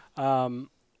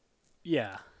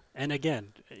 Yeah. And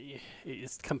again,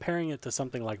 it's comparing it to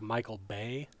something like Michael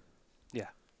Bay. Yeah.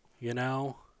 You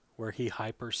know, where he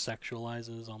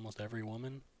hypersexualizes almost every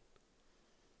woman.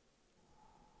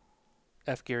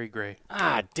 F. Gary Gray.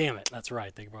 Ah, damn it. That's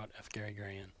right. They brought F. Gary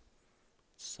Gray in.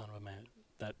 Son of a man.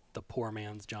 The poor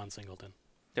man's John Singleton.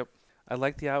 Yep. I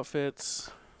like the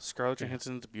outfits. Scarlett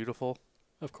Johansson's beautiful.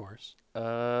 Of course.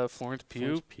 Florence Pugh.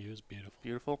 Florence Pugh's beautiful.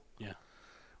 Beautiful. Yeah.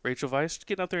 Rachel Weisz,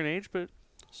 getting up there in age, but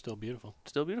still beautiful.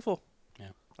 Still beautiful. Yeah.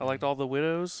 I liked all the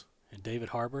widows. And David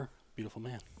Harbour, beautiful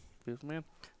man. Beautiful man.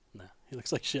 No, he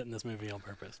looks like shit in this movie on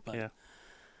purpose. But yeah.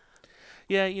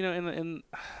 Yeah, you know, and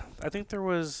I think there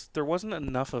wasn't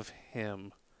enough of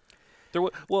him.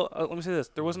 Let me say this: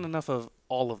 there wasn't enough of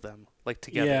all of them, like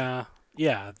together. Yeah.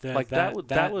 Yeah, that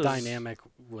was, dynamic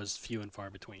was few and far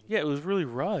between. Yeah, it was really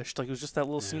rushed. Like it was just that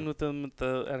little scene with them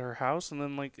at her house, and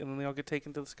then they all get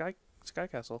taken to the Sky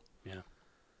Castle. Yeah,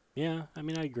 yeah. I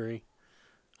mean, I agree.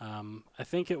 I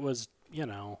think it was,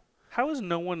 How is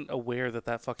no one aware that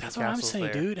fucking That's castle's what I'm saying,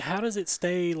 there? dude. How does it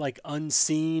stay like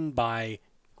unseen by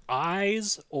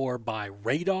eyes or by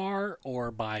radar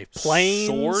or by planes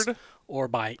Sword or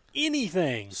by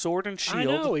anything? Sword and shield. I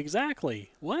know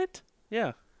exactly. What?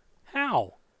 Yeah.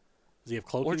 How? Does he have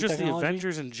cloaking Or just technology? the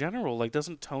Avengers in general. Like,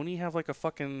 doesn't Tony have like a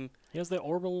fucking... He has the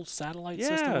orbital satellite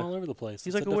system all over the place.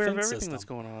 He's It's like a aware of defense everything system. that's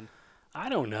going on. I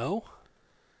don't know.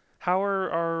 How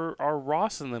are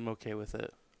Ross and them okay with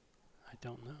it? I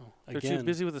don't know. They're too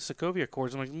busy with the Sokovia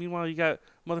Accords. I'm like, meanwhile, you got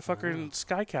motherfucker in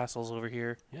Sky Castles over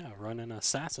here. Yeah, running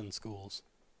assassin schools.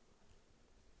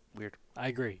 Weird. I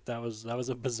agree. That was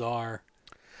a bizarre...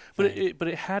 But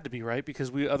it had to be, right?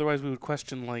 Because otherwise we would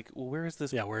question, like, well, where is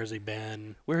this? Yeah, where has he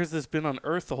been? Why has this been on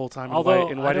Earth the whole time? Although,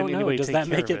 and why I don't didn't know. anybody Does take that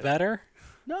care make of it better?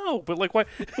 No, but like why?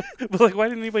 But like why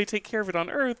didn't anybody take care of it on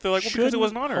Earth? They're like, well, because it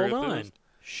wasn't on Earth. Hold on.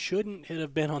 Shouldn't it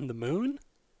have been on the moon?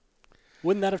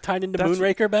 Wouldn't that have tied into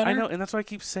Moonraker better? I know, and that's what I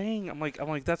keep saying. I'm like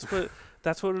that's what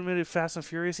would have made Fast and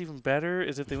Furious even better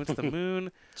is if they went to the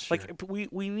moon. Sure. Like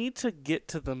we need to get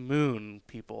to the moon,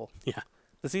 people. Yeah,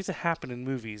 this needs to happen in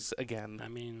movies again. I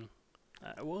mean.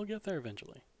 We'll get there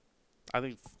eventually.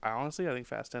 Honestly, I think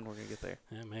Fast 10 we're going to get there.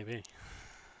 Yeah, maybe.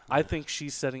 I think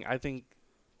she's setting...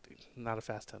 not a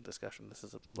Fast 10 discussion. This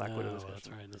is a Black Widow discussion. That's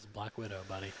right. This is Black Widow,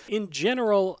 buddy. In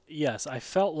general, yes, I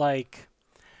felt like...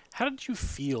 How did you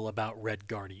feel about Red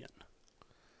Guardian?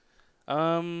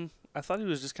 I thought he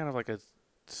was just kind of like a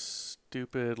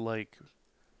stupid, like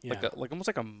almost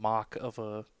like a mock of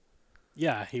a...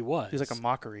 Yeah, he was. He's like a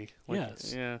mockery.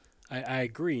 Yes. Yeah. I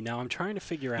agree. Now I'm trying to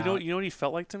figure out... You know what he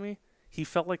felt like to me? He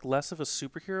felt like less of a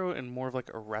superhero and more of like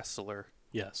a wrestler.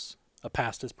 Yes. A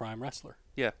past his prime wrestler.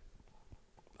 Yeah.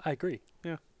 I agree.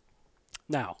 Yeah.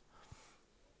 Now,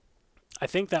 I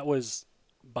think that was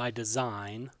by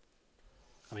design.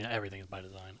 I mean, everything is by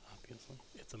design, obviously.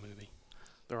 It's a movie.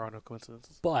 There are no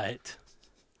coincidences. But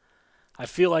I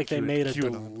feel like they made a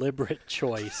deliberate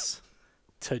choice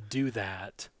to do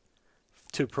that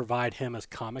to provide him as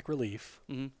comic relief,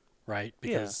 right?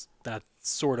 Because that's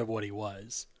sort of what he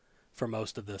was for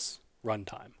most of this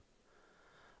runtime.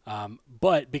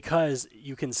 But because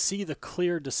you can see the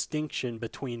clear distinction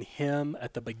between him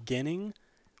at the beginning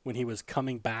when he was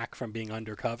coming back from being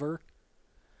undercover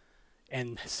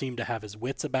and seemed to have his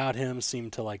wits about him,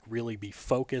 seemed to like really be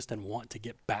focused and want to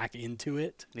get back into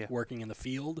it, working in the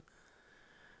field,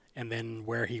 and then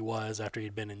where he was after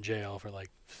he'd been in jail for like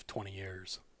 20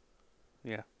 years.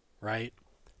 Yeah. Right?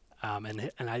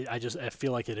 And I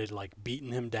feel like it had like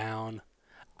beaten him down.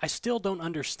 I still don't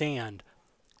understand,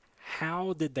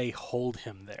 how did they hold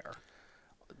him there?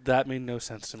 That made no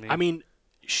sense to me. I mean,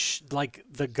 like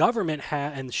the government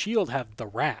and S.H.I.E.L.D. have the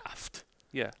raft.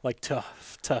 Yeah. Like to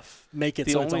make it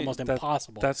so it's almost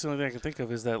impossible. That's the only thing I can think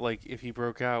of is that like if he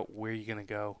broke out, where are you gonna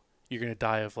go? You're gonna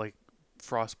die of like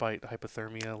frostbite,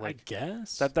 hypothermia. Like I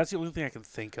guess that's the only thing I can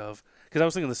think of. Because I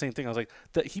was thinking the same thing. I was like,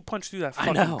 that he punched through that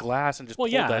fucking glass and just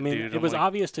pulled that dude. It was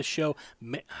obvious to show.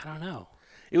 I don't know.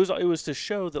 It was to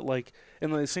show that like,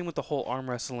 and the same with the whole arm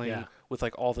wrestling with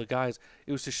like all the guys.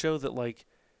 It was to show that like,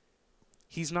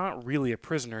 he's not really a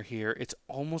prisoner here. It's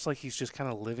almost like he's just kind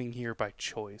of living here by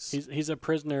choice. He's a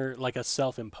prisoner, like a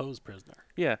self-imposed prisoner.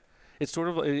 Yeah, it's sort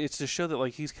of it's to show that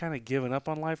like he's kind of given up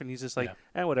on life and he's just like,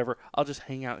 whatever. I'll just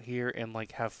hang out here and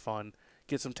like have fun,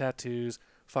 get some tattoos,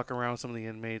 fuck around with some of the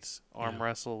inmates, arm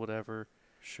wrestle, whatever.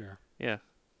 Sure. Yeah.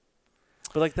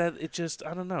 But like that, it just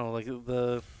I don't know like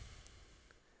the.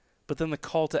 But then the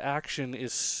call to action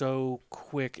is so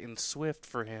quick and swift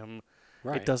for him,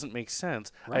 it doesn't make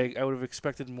sense. Right. I would have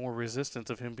expected more resistance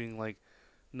of him being like,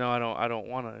 no, I don't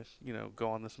want to, go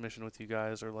on this mission with you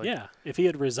guys, or like. Yeah, if he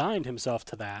had resigned himself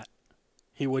to that,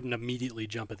 he wouldn't immediately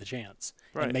jump at the chance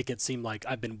and make it seem like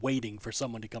I've been waiting for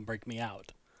someone to come break me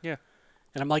out. Yeah.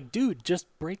 And I'm like, dude, just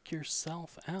break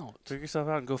yourself out. Break yourself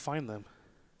out and go find them.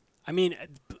 I mean,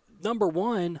 number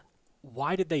one,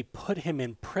 why did they put him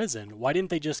in prison? Why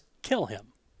didn't they just kill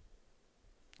him?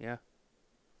 Yeah.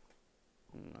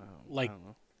 Like, I don't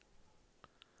know.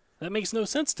 That makes no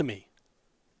sense to me.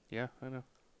 Yeah, I know.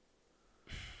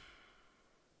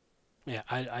 Yeah,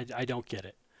 I don't get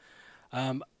it.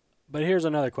 But here's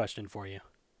another question for you.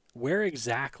 Where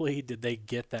exactly did they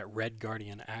get that Red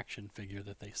Guardian action figure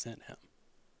that they sent him?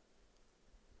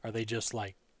 Are they just,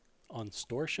 like, on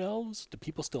store shelves? Do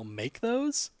people still make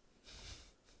those?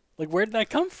 Like, where did that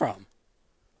come from?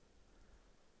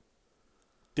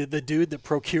 Did the dude that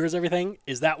procures everything,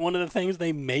 is that one of the things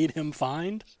they made him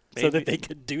find? Maybe. So that they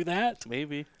could do that?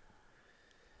 Maybe.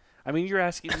 I mean, you're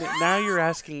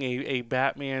asking a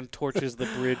Batman torches the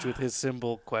bridge with his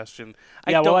symbol question.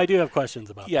 I do have questions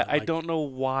about that. Yeah, I don't know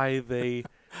why they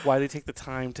take the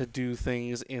time to do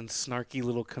things in snarky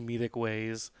little comedic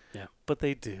ways. Yeah. But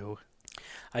they do.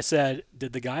 I said,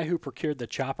 did the guy who procured the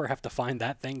chopper have to find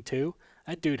that thing too?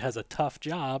 That dude has a tough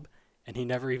job, and he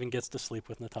never even gets to sleep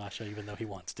with Natasha, even though he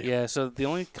wants to. Yeah, so the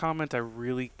only comment I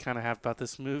really kind of have about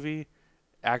this movie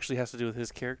actually has to do with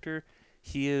his character.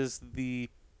 He is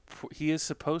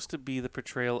supposed to be the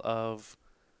portrayal of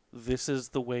this is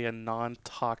the way a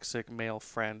non-toxic male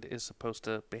friend is supposed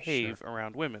to behave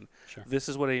around women. Sure. This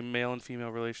is what a male and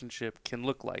female relationship can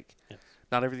look like. Yes.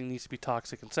 Not everything needs to be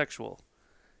toxic and sexual,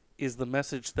 is the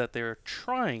message that they're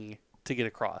trying to get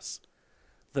across.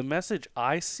 The message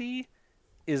I see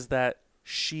is that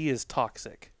she is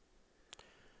toxic.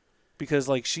 Because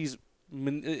like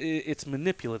it's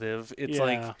manipulative. It's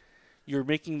like you're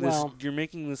making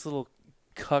this little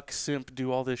cuck simp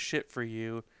do all this shit for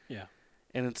you. Yeah.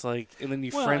 And it's like, and then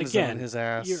you friend zone his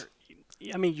ass.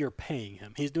 You're paying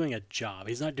him. He's doing a job.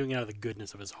 He's not doing it out of the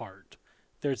goodness of his heart.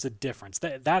 There's a difference.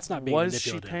 That's not being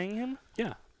manipulative. Was she paying him?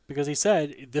 Yeah. Because he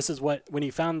said, this is what, when he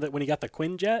got the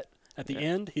Quinjet at the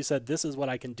end, he said, this is what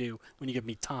I can do when you give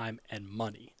me time and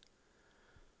money.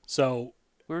 So.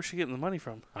 Where is she getting the money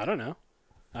from? I don't know.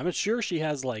 I'm sure she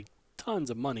has like tons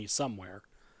of money somewhere.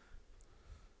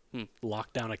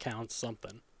 Lockdown accounts,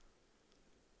 something.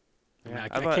 Yeah,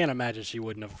 I can't imagine she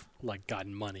wouldn't have like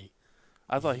gotten money.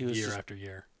 I thought he was year after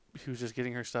year. He was just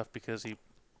getting her stuff because he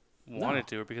wanted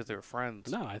to, or because they were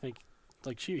friends. No, I think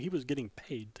like he was getting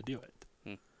paid to do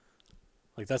it.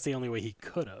 Like that's the only way he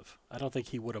could have. I don't think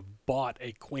he would have bought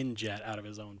a Quinjet out of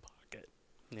his own pocket.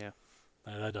 Yeah,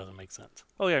 that doesn't make sense.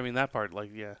 Oh yeah, I mean that part,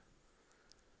 like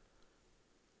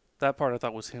that part I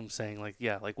thought was him saying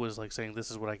was saying this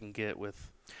is what I can get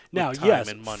with now. Time Yes,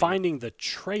 and money. Finding the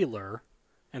trailer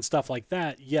and stuff like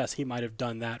that. Yes, he might have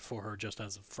done that for her just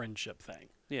as a friendship thing.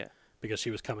 Yeah, because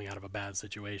she was coming out of a bad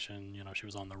situation. She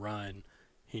was on the run.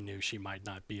 He knew she might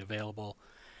not be available.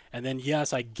 And then,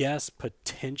 yes, I guess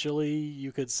potentially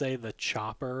you could say the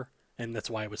chopper and that's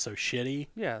why it was so shitty.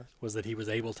 Yeah, Was that he was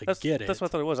able to that's get it? that's what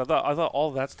I thought it was. I thought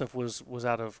all that stuff was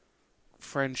out of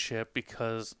friendship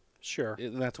because Sure.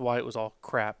 that's why it was all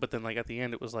crap. But then like at the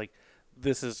end, it was like,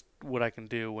 this is what I can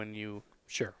do when you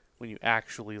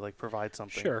actually like provide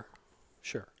something.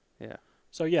 Sure. Yeah.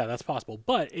 So yeah, that's possible.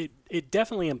 But it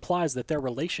definitely implies that their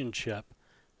relationship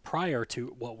prior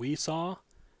to what we saw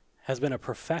has been a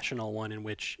professional one in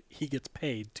which he gets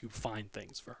paid to find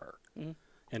things for her. Mhm.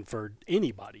 And for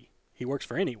anybody. He works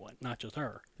for anyone, not just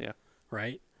her. Yeah.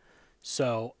 Right?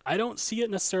 So I don't see it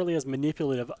necessarily as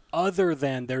manipulative other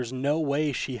than there's no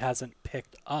way she hasn't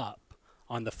picked up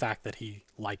on the fact that he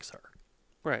likes her.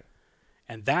 Right.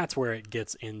 And that's where it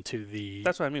gets into the...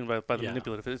 That's what I mean by the Yeah.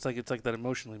 manipulative. It's like that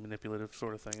emotionally manipulative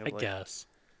sort of thing. Of I like, guess.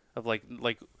 Of like,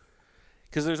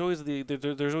 because there's always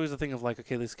there's always the thing of like,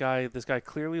 okay, this guy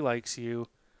clearly likes you.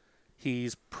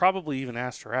 He's probably even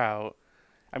asked her out.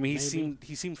 I mean,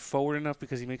 he seemed forward enough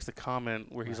because he makes the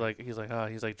comment where he's like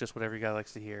just what every guy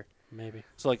likes to hear. Maybe.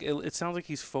 So like it sounds like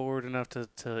he's forward enough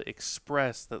to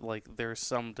express that like there's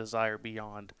some desire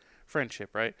beyond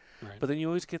friendship, right? But then you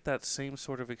always get that same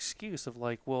sort of excuse of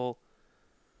like, well,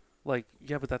 like,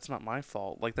 yeah, but that's not my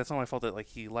fault. Like, that's not my fault that like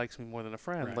he likes me more than a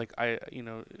friend. Right.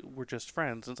 Like we're just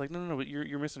friends. And it's like, no, but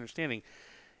you're misunderstanding.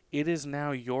 It is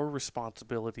now your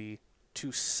responsibility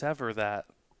to sever that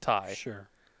tie. Sure.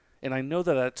 And I know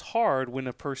that that's hard when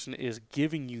a person is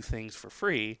giving you things for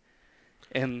free,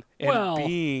 and Well,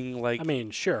 being like, I mean,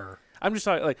 sure. I'm just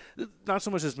talking like not so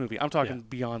much this movie. I'm talking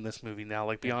beyond this movie now,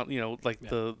 like beyond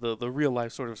the real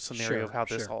life sort of scenario of how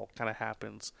this all kind of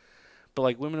happens. But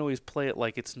like women always play it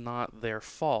like it's not their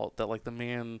fault that like the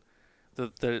man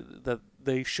that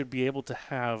they should be able to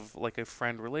have like a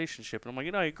friend relationship. And I'm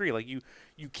like, I agree. Like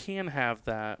you can have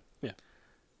that. Yeah.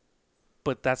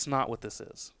 But that's not what this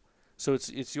is. So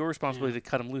it's your responsibility to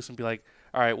cut them loose and be like,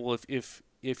 all right, well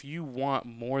if you want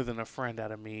more than a friend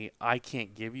out of me, I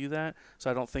can't give you that. So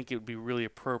I don't think it would be really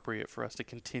appropriate for us to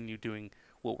continue doing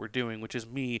what we're doing, which is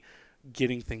me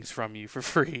getting things from you for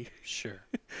free. Sure.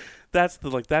 That's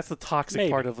the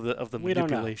toxic part of the We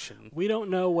manipulation. Don't know. We don't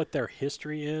know what their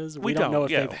history is. We don't know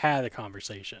don't, if they've had a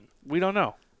conversation. We don't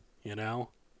know. You know?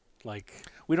 Like,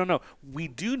 we don't know. We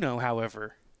do know,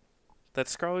 however, that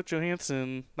Scarlett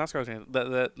Johansson, not Scarlett Johansson,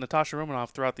 that Natasha Romanoff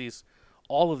throughout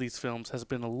all of these films has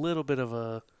been a little bit of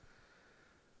a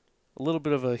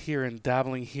here and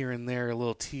dabbling here and there, a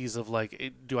little tease of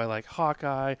like, do I like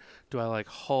Hawkeye? Do I like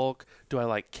Hulk? Do I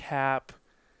like Cap?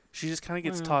 She just kind of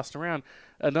gets tossed around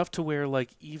enough to where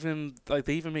like even like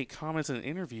they even make comments in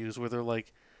interviews where they're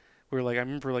like, I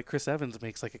remember like Chris Evans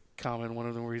makes like a comment, one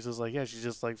of them where he's just like, yeah, she's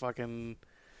just like fucking,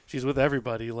 she's with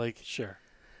everybody, like sure.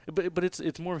 But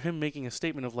it's more of him making a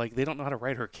statement of like they don't know how to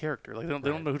write her character, like they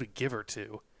don't know who to give her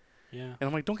to. Yeah. And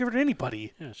I'm like, don't give her to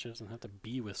anybody. Yeah, she doesn't have to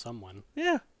be with someone.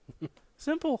 Yeah.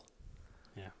 Simple.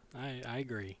 Yeah, I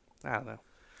agree. I don't know.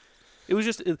 It was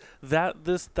just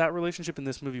that relationship in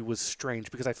this movie was strange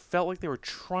because I felt like they were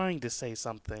trying to say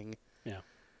something. Yeah.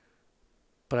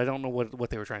 But I don't know what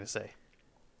they were trying to say.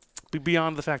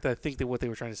 Beyond the fact that I think that what they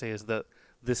were trying to say is that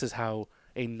this is how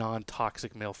a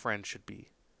non-toxic male friend should be.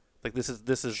 Like this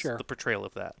is Sure. the portrayal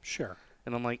of that. Sure.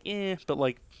 And I'm like, but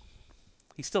like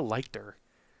he still liked her.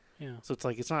 Yeah. So it's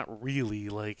like it's not really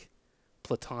like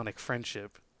platonic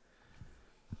friendship.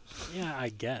 Yeah, I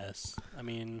guess. I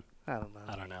mean, I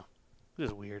don't know. It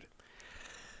is weird.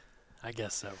 I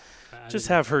guess so. Just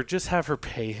have her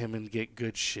pay him and get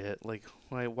good shit. Like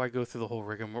why go through the whole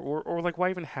rigmarole or like why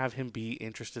even have him be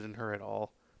interested in her at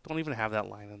all? Don't even have that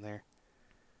line in there.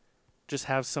 Just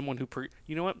have someone who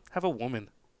you know what? Have a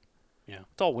woman. Yeah.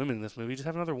 It's all women in this movie. Just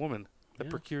have another woman that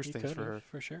procures things for her.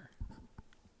 For sure.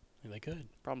 Yeah, they could.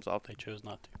 Problem solved. They chose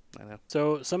not to. I know.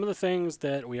 So some of the things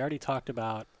that we already talked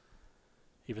about,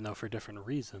 even though for different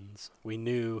reasons, we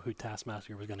knew who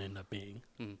Taskmaster was going to end up being.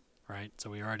 Right? So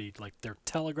we already, like, they're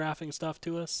telegraphing stuff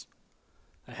to us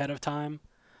ahead of time.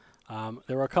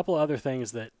 There were a couple other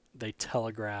things that they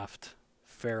telegraphed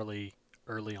fairly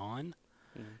early on.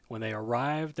 When they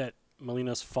arrived at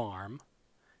Melina's farm,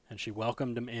 and she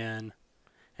welcomed him in,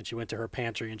 and she went to her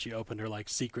pantry, and she opened her, like,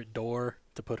 secret door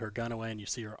to put her gun away, and you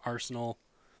see her arsenal,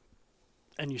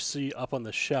 and you see up on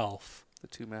the shelf The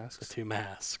two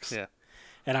masks. Yeah.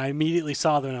 And I immediately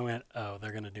saw them, and I went, oh,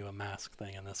 they're going to do a mask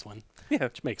thing in this one. Yeah.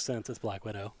 Which makes sense. It's Black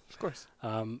Widow. Of course.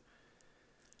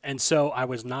 And so I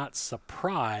was not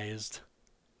surprised.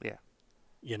 Yeah.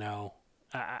 You know,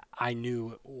 I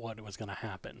knew what was going to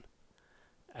happen.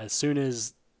 As soon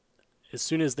as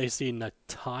they see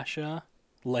Natasha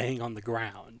laying on the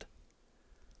ground,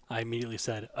 I immediately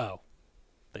said, oh,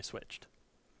 they switched.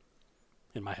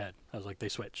 In my head. I was like, they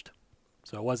switched.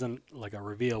 So it wasn't like a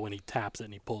reveal when he taps it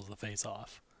and he pulls the face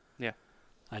off. Yeah.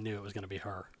 I knew it was going to be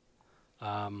her.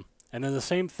 And then the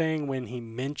same thing when he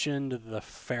mentioned the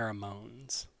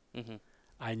pheromones. Mm-hmm.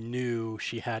 I knew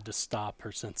she had to stop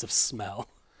her sense of smell.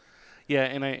 Yeah,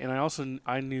 and I also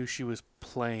knew she was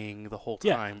playing the whole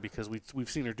time because we've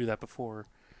seen her do that before,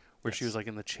 where she was like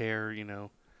in the chair,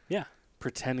 Yeah.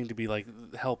 pretending to be like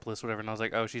helpless, whatever. And I was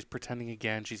like, oh, she's pretending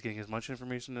again. She's getting as much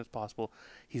information as possible.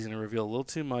 He's gonna reveal a little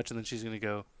too much, and then she's gonna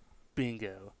go,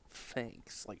 bingo,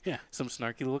 thanks, like some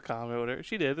snarky little comment, whatever.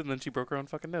 She did, and then she broke her own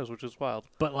fucking nose, which was wild.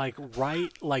 But like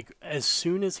as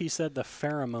soon as he said the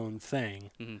pheromone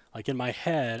thing, like in my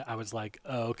head, I was like,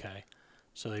 oh, okay,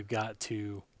 so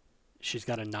she's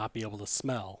got to not be able to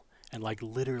smell, and like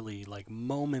literally like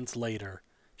moments later,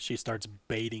 she starts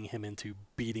baiting him into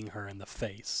beating her in the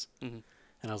face. And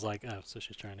I was like, oh, so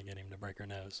she's trying to get him to break her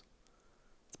nose.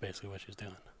 That's basically what she's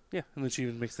doing. Yeah, and then she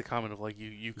even makes the comment of like,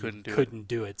 you couldn't do it. Couldn't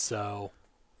do it, so...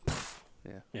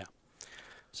 Yeah.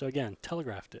 So again,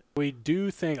 telegraphed it. We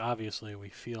do think, obviously, we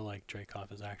feel like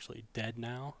Dreykov is actually dead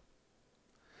now.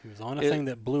 He was on a thing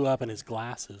that blew up and his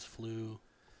glasses flew...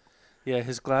 Yeah,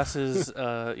 his glasses,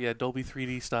 Dolby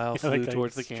 3D style flew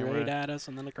towards the camera. Straight at us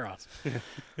and then across.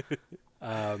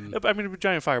 I mean, a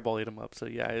giant fireball ate him up, so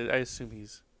yeah, I assume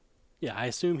he's... Yeah, I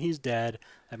assume he's dead.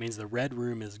 That means the Red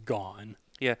Room is gone.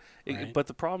 Yeah, right? But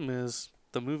the problem is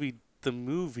the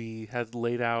movie had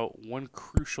laid out one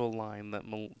crucial line that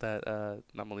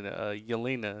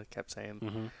Yelena kept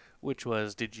saying, which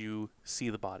was, "Did you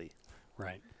see the body?"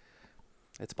 Right.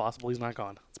 It's possible he's not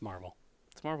gone. It's Marvel.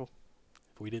 It's Marvel.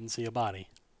 If we didn't see a body,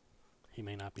 he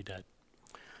may not be dead.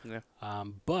 Yeah.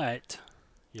 But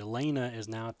Yelena is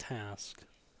now tasked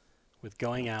with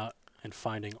going out and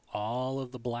finding all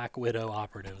of the Black Widow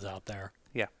operatives out there.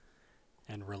 Yeah.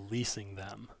 And releasing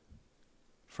them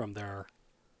from their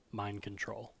mind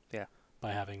control. Yeah.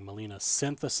 By having Melina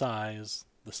synthesize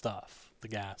the stuff, the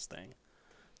gas thing,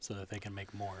 so that they can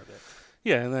make more of it.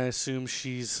 Yeah, and I assume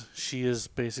she is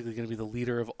basically going to be the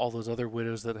leader of all those other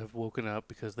widows that have woken up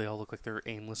because they all look like they're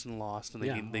aimless and lost, and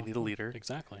they need a leader.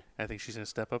 Exactly. I think she's going to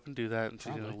step up and do that, and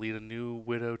she's going to lead a new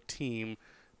widow team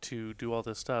to do all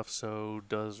this stuff. So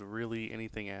does really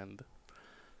anything end?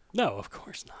 No, of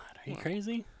course not. Are you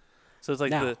crazy? So it's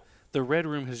like the Red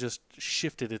Room has just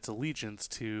shifted its allegiance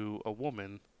to a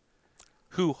woman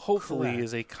who hopefully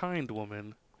is a kind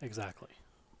woman. Exactly.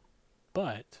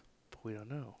 But we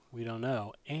don't know. We don't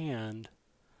know. And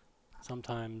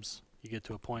sometimes you get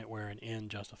to a point where an end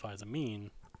justifies a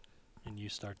mean, and you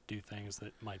start to do things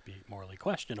that might be morally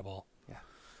questionable. Yeah.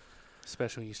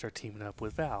 Especially when you start teaming up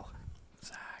with Val.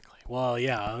 Exactly. Well,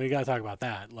 yeah, we got to talk about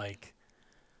that. Like,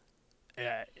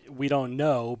 we don't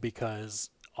know because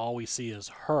all we see is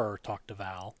her talk to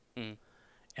Val,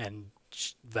 and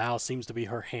Val seems to be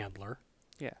her handler.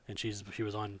 Yeah. And she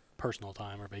was on personal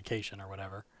time or vacation or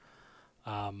whatever.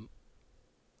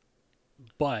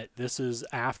 But this is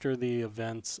after the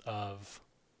events of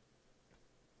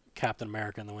Captain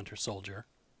America and the Winter Soldier,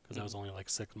 because that was only like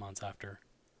 6 months after.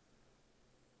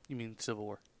 You mean Civil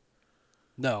War?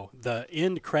 No, the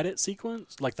end credit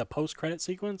sequence, like the post-credit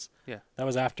sequence. Yeah. That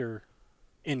was after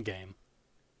Endgame.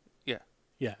 Yeah.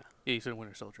 Yeah. Yeah, you said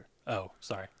Winter Soldier. Oh,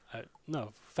 sorry.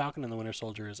 No, Falcon and the Winter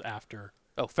Soldier is after.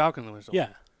 Oh, Falcon and the Winter Soldier.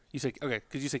 Yeah. You said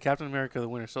because you said Captain America, the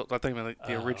Winter Soldier. I think you meant like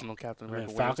the original Captain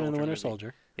America. Falcon and the Winter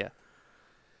Soldier. Yeah.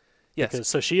 Yes. Because,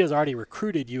 so she has already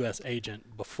recruited U.S.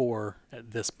 agent before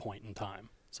at this point in time.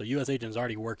 So U.S. agent is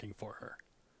already working for her.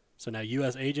 So now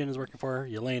U.S. agent is working for her.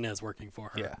 Yelena is working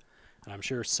for her. Yeah. And I'm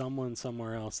sure someone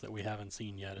somewhere else that we haven't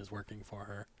seen yet is working for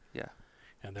her. Yeah.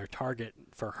 And their target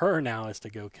for her now is to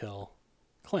go kill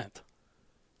Clint.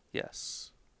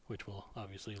 Yes. Which will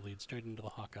obviously lead straight into the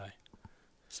Hawkeye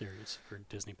series for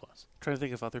Disney Plus. Trying to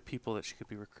think of other people that she could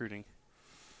be recruiting.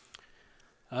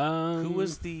 Who Who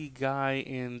was the guy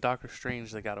in Doctor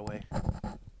Strange that got away?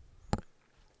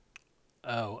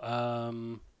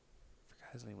 Oh,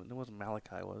 His name. It wasn't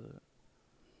Malachi, was it?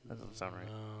 That doesn't sound right.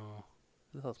 No.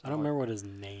 Who the hell's I don't Malachi? remember what his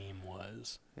name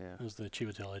was. Yeah. It was the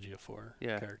Chiwetel Ejiofor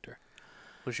character.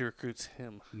 Well, she recruits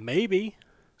him. Maybe.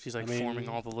 She's like forming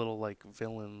all the little like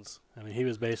villains. I mean, he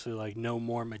was basically like, no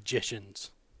more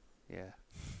magicians. Yeah.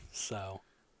 So,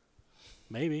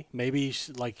 maybe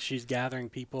she's gathering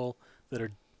people that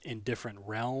are in different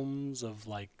realms of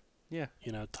like,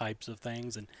 types of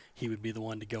things, and he would be the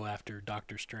one to go after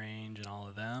Doctor Strange and all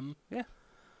of them. Yeah.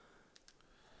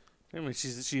 I mean, she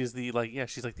is the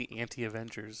she's like the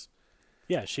anti-Avengers.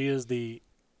 Yeah, she is the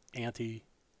anti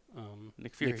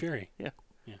Nick Fury. Nick Fury. Yeah.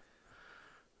 Yeah.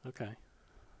 Okay.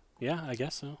 Yeah, I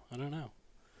guess so. I don't know.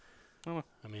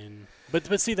 I mean,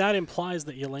 but see, that implies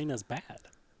that Yelena's bad.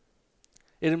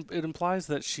 It implies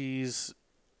that she's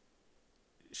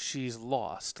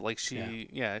lost. Like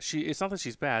it's not that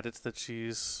she's bad. It's that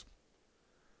she's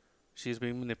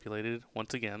being manipulated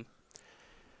once again.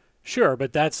 Sure,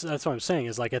 but that's what I'm saying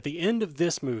is like at the end of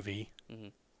this movie, Mm-hmm.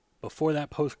 before that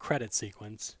post-credit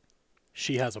sequence,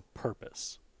 she has a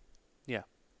purpose. Yeah.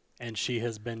 And she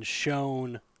has been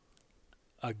shown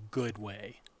a good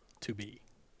way to be.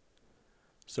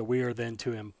 So we are then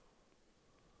to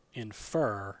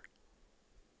infer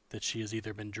that she has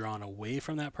either been drawn away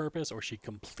from that purpose or she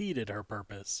completed her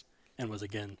purpose and was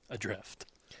again adrift.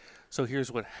 So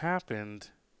here's what happened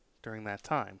during that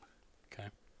time. Okay.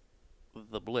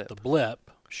 The blip. The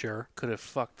blip, sure. Could have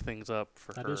fucked things up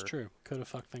for her. That is true. Could have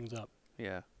fucked things up.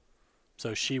 Yeah.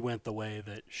 So she went the way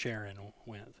that Sharon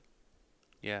went.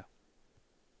 Yeah.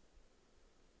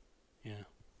 Yeah.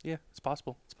 Yeah, it's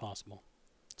possible. It's possible.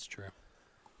 It's true.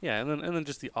 Yeah, and then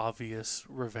just the obvious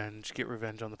revenge. Get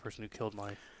revenge on the person who killed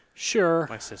my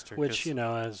sister. Which,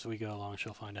 as we go along,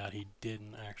 she'll find out he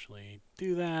didn't actually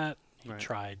do that. He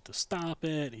tried to stop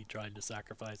it. He tried to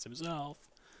sacrifice himself.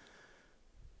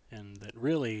 And that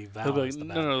really Val is the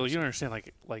bad no, person. you don't understand.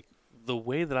 Like the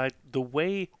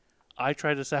way I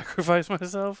tried to sacrifice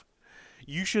myself,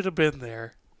 you should have been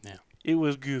there. Yeah. It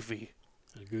was goofy.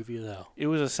 Goofy as hell. It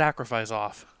was a sacrifice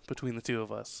off between the two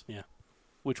of us. Yeah.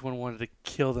 Which one wanted to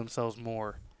kill themselves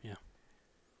more? Yeah.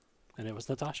 And it was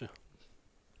Natasha.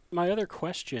 My other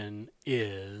question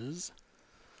is,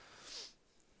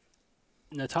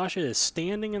 Natasha is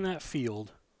standing in that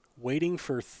field waiting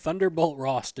for Thunderbolt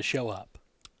Ross to show up.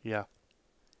 Yeah.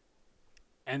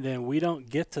 And then we don't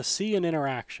get to see an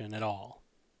interaction at all.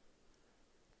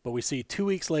 But we see 2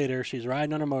 weeks later, she's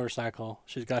riding on a motorcycle.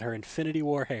 She's got her Infinity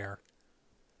War hair.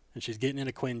 And she's getting in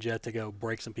a Quinjet to go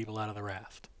break some people out of the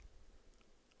raft.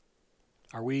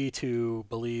 Are we to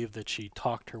believe that she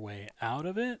talked her way out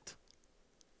of it?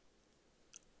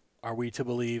 Are we to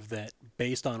believe that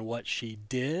based on what she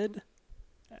did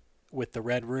with the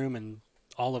Red Room and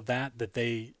all of that, that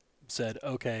they said,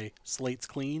 okay, slate's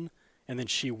clean, and then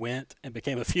she went and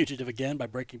became a fugitive again by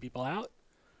breaking people out?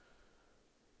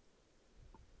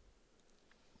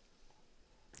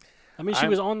 I mean, she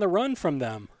was on the run from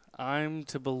them. I'm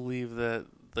to believe that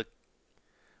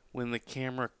when the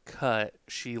camera cut,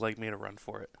 she made a run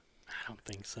for it. I don't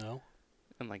think so.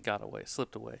 And got away,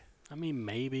 slipped away. I mean,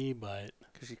 maybe, but...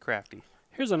 Because she's crafty.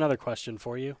 Here's another question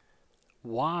for you.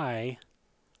 Why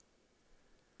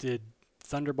did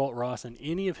Thunderbolt Ross and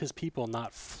any of his people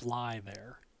not fly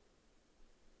there?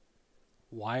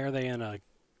 Why are they in a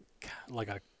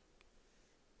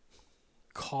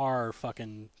car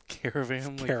fucking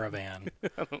caravan? Caravan.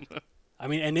 I don't know. I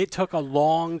mean, and it took a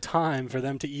long time for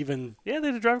them to even... Yeah, they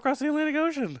had to drive across the Atlantic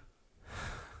Ocean.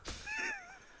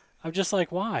 I'm just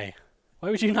like, why? Why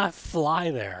would you not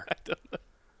fly there? I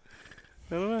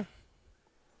don't know.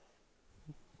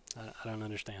 I don't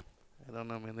understand. I don't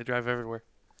know, man. They drive everywhere.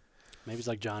 Maybe it's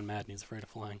like John Madden. He's afraid of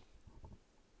flying.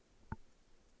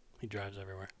 He drives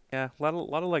everywhere. Yeah, a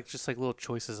lot of just little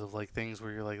choices of things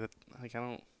where you're I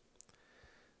don't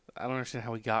understand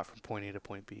how we got from point A to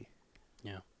point B.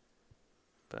 Yeah.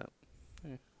 But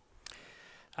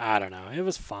I don't know. It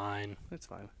was fine. It's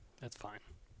fine. That's fine.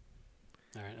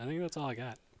 All right. I think that's all I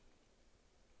got.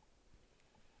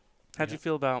 How'd you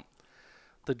feel about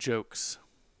the jokes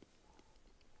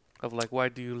of why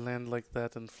do you land like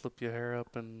that and flip your hair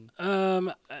up and?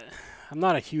 I'm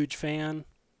not a huge fan.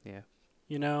 Yeah.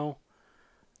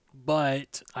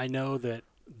 But I know that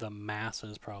the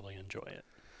masses probably enjoy it.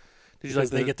 Because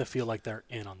they get to feel like they're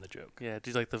in on the joke. Yeah. Did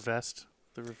you like the vest?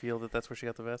 The reveal that's where she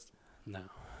got the vest? No.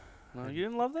 No, you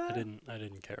didn't love that? I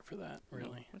didn't care for that,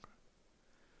 really.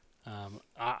 Okay.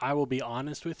 I will be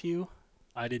honest with you.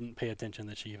 I didn't pay attention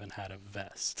that she even had a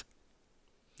vest.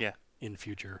 Yeah. In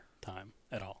future time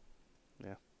at all.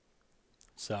 Yeah.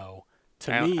 So,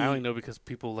 I only know because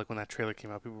people, when that trailer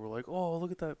came out, people were like, oh,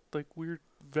 look at that, weird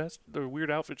vest, or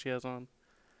weird outfit she has on.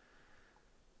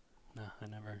 No, I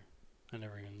never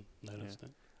even noticed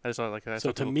it. I just thought,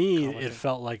 So to me, it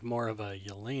felt like more of a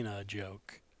Yelena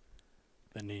joke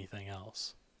than anything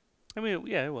else. I mean,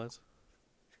 yeah, it was.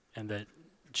 And that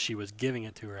she was giving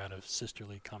it to her out of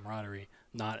sisterly camaraderie,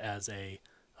 not as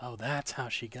oh, that's how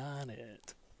she got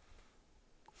it.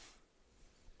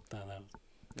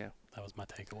 That was my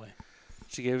takeaway.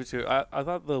 She gave it to her. I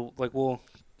thought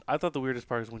I thought the weirdest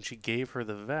part is when she gave her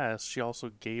the vest, she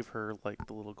also gave her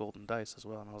the little golden dice as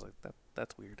well, and I was like,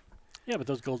 that's weird. Yeah, but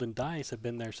those golden dice have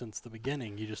been there since the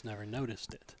beginning. You just never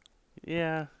noticed it.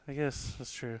 Yeah, I guess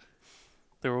that's true.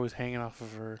 They were always hanging off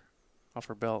her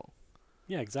belt.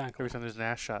 Yeah, exactly. Every time there's an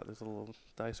ass shot, there's a little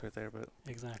dice right there. But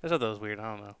Exactly. I thought that was weird.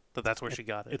 I don't know. But that's where she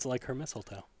got it. It's like her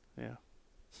mistletoe. Yeah.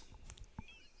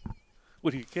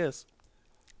 What do you kiss?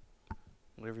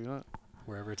 Whatever you want.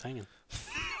 Wherever it's hanging.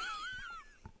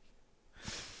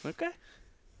 Okay.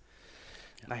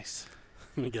 Yeah. Nice.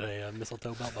 Let me get a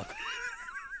mistletoe belt buckle.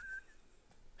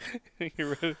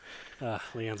 You ready?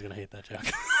 Leanne's going to hate that joke.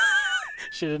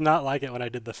 She did not like it when I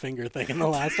did the finger thing in the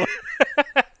last one.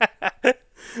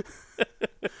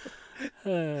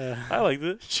 I liked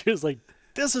it. She was like,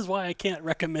 this is why I can't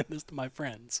recommend this to my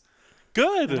friends.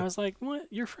 Good. And I was like,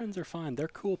 what? Your friends are fine. They're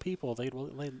cool people. They'd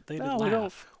No,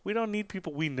 laugh. we don't need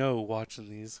people we know watching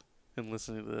these and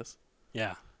listening to this.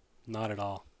 Yeah, not at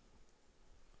all.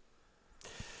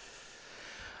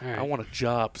 All right. I want a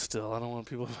job still. I don't want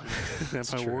people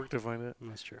at my true. work to find it.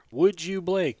 That's true. Would you,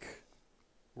 Blake,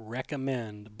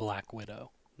 recommend Black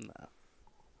Widow? No.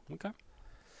 Okay.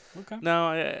 Okay.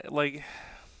 No, like,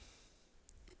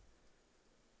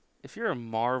 if you're a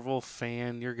Marvel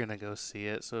fan, you're gonna go see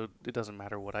it. So it doesn't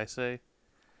matter what I say.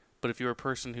 But if you're a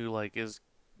person who like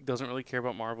doesn't really care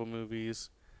about Marvel movies,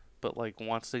 but like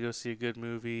wants to go see a good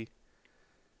movie,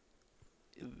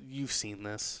 you've seen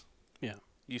this. Yeah.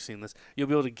 You've seen this. You'll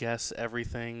be able to guess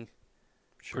everything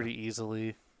Sure. pretty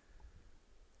easily.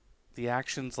 The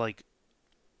action's like,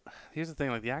 here's the thing,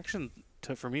 like the action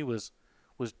for me was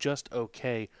just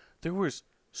okay. There was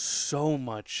so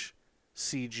much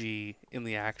CG in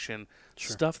the action.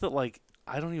 Sure. Stuff that like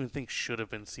I don't even think should have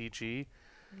been CG.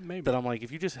 Maybe. That I'm like,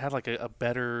 if you just had like a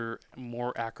better,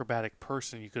 more acrobatic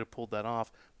person, you could have pulled that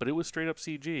off. But it was straight up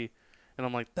CG. And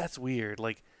I'm like, that's weird.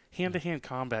 Like hand-to-hand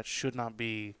combat should not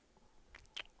be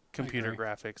computer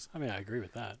graphics. I mean, I agree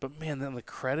with that. But man, then the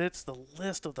credits, the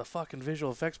list of the fucking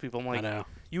visual effects people, I'm like, I know.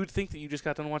 you would think that you just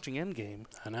got done watching Endgame.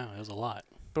 I know. It was a lot.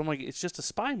 But I'm like, it's just a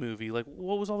spy movie. Like,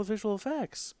 what was all the visual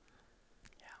effects?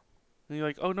 Yeah. And you're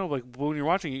like, oh no, like when you're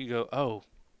watching it, you go, oh,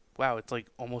 wow, it's like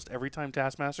almost every time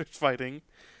Taskmaster's fighting,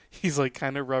 he's like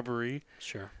kind of rubbery.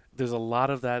 Sure. There's a lot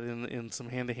of that in some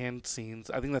hand-to-hand scenes.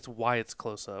 I think that's why it's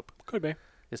close up, Could be.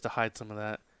 is to hide some of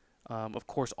that. Of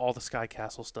course, all the Sky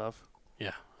Castle stuff.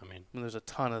 Yeah. I mean, And there's a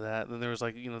ton of that. Then there was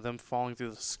like, them falling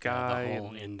through the sky. the whole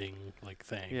and, ending like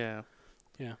thing. yeah.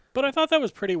 Yeah. But I thought that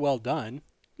was pretty well done.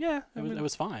 Yeah. It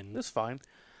was fine. It's fine.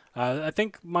 I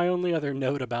think my only other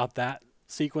note about that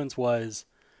sequence was,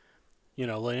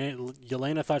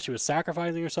 Yelena thought she was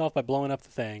sacrificing herself by blowing up the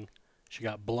thing. She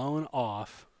got blown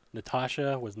off.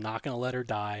 Natasha was not going to let her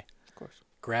die. Of course.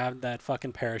 Grabbed that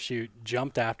fucking parachute,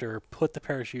 jumped after her, put the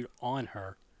parachute on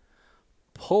her,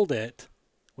 pulled it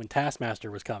when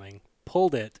Taskmaster was coming,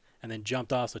 pulled it, and then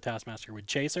jumped off so Taskmaster would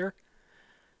chase her.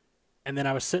 And then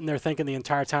I was sitting there thinking the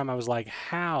entire time, I was like,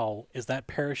 how is that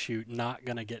parachute not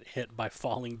going to get hit by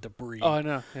falling debris? Oh, I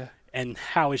know. Yeah. And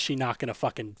how is she not going to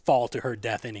fucking fall to her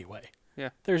death anyway? Yeah.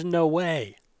 There's no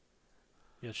way.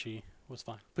 Yeah, she was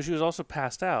fine. But she was also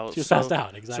passed out. She was passed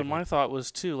out, exactly. So my thought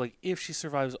was, too, like, if she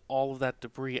survives all of that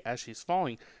debris as she's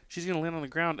falling, she's going to land on the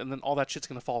ground, and then all that shit's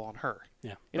going to fall on her.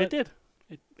 Yeah. And it did.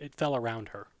 It fell around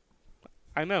her.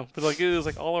 I know. But, like, it was,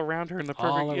 like, all around her in the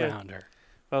perfect... All around her.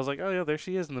 I was like, oh, yeah, there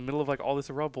she is in the middle of, like, all this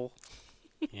rubble.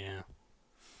 Yeah.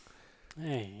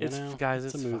 Hey, guys,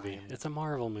 it's it's a movie. fine. It's a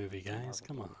Marvel movie, guys.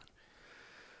 Come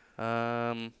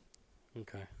on.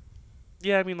 Okay.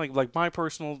 Yeah, I mean, like my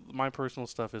personal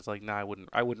stuff is like, nah,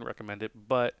 I wouldn't recommend it,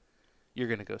 but you're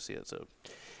gonna go see it, so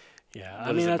Yeah,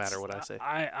 what does it matter what I say?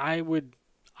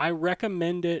 I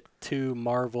recommend it to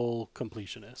Marvel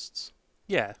completionists.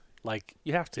 Yeah, Like,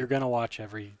 you have to. you're gonna watch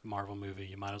every Marvel movie.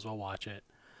 You might as well watch it.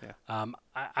 Yeah.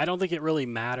 I don't think it really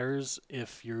matters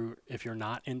if you're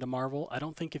not into Marvel. I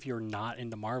don't think if you're not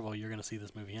into Marvel, you're gonna see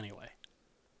this movie anyway.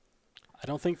 I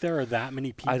don't think there are that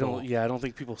many people. I don't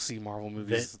think people see Marvel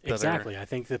movies. Exactly. I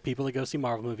think that people that go see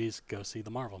Marvel movies go see the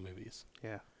Marvel movies.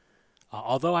 Yeah.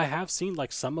 Although I have seen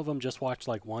like some of them just watch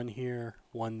like one here,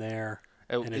 one there,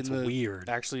 and it's weird.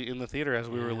 Actually, in the theater as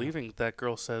we were Yeah. leaving, that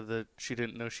girl said that she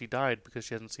didn't know she died because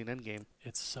she hasn't seen Endgame.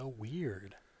 It's so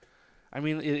weird. I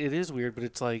mean, it is weird, but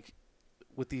it's like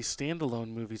with these standalone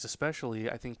movies, especially,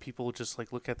 I think people just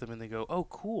like look at them and they go, "Oh,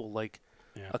 cool! Like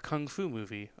a kung fu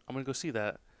movie. I'm gonna go see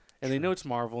that." And they know it's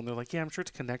Marvel, and they're like, "Yeah, I'm sure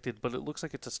it's connected, but it looks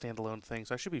like it's a standalone thing,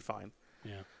 so I should be fine."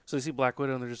 Yeah. So they see Black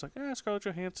Widow, and they're just like, Scarlett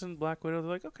Johansson, Black Widow.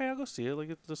 They're like, "Okay, I'll go see it. Like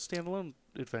it's a standalone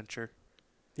adventure."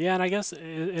 Yeah, and I guess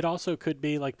it also could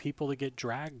be like people that get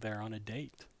dragged there on a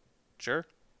date. Sure.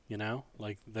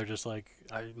 Like they're just like,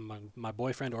 my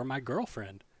boyfriend or my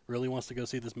girlfriend really wants to go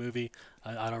see this movie.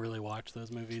 I don't really watch those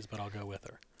movies, but I'll go with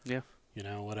her. Yeah.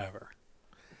 Whatever.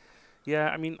 Yeah,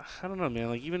 I mean, I don't know, man.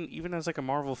 Like even as like a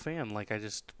Marvel fan, like I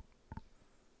just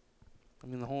I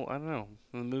mean, I don't know.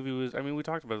 The movie was, I mean, we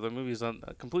talked about it. The movie is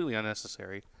completely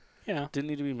unnecessary. Yeah. Didn't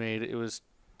need to be made. It was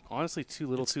honestly too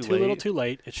little too late. Too little too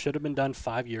late. It should have been done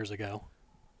 5 years ago.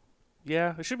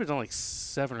 Yeah, it should have been done like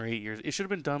 7 or 8 years. It should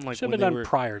have been done like should have been done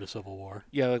prior to Civil War.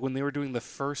 Yeah, like when they were doing the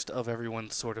first of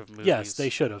everyone's sort of movies. Yes, they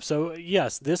should have. So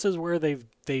yes, this is where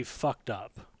they've fucked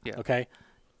up. Yeah. Okay.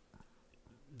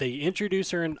 They introduce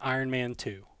her in Iron Man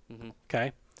 2. Mm-hmm.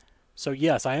 Okay. So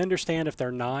yes, I understand if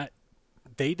they're not.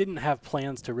 They didn't have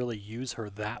plans to really use her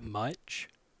that much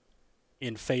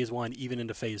in Phase 1, even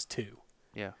into Phase 2.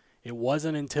 Yeah. It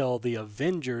wasn't until the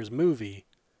Avengers movie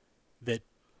that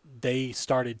they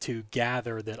started to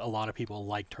gather that a lot of people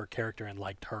liked her character and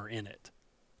liked her in it.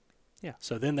 Yeah.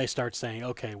 So then they start saying,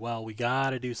 okay, well, we got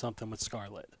to do something with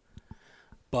Scarlett.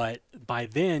 But by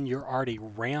then, you're already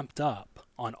ramped up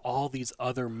on all these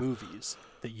other movies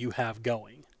that you have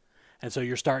going. And so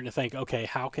you're starting to think, okay,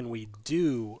 how can we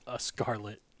do a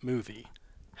Scarlett movie?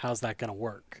 How's that going to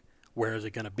work? Where is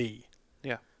it going to be?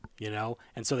 Yeah. You know?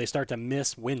 And so they start to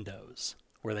miss windows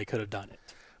where they could have done it.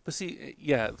 But see,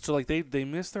 yeah, so like they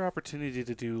missed their opportunity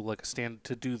to do like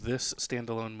to do this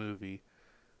standalone movie.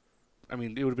 I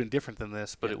mean, it would have been different than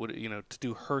this, but it would, to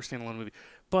do her standalone movie.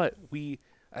 But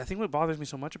I think what bothers me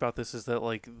so much about this is that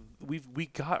like we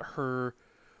got her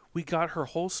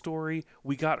whole story,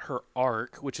 we got her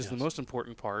arc, which is the most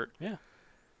important part. Yeah.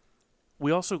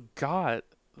 We also got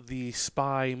the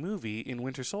spy movie in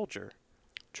Winter Soldier.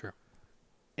 True.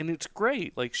 And it's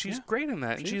great. Like, she's great in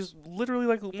that. And she's literally,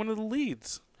 like, one of the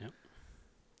leads. Yep.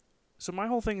 So my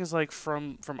whole thing is, like,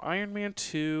 from Iron Man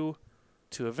 2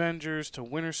 to Avengers to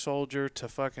Winter Soldier to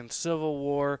fucking Civil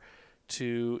War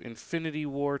to Infinity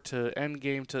War to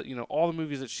Endgame to, all the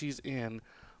movies that she's in,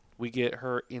 we get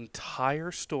her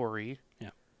entire story.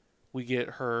 Yeah. We get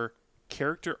her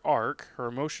character arc, her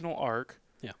emotional arc.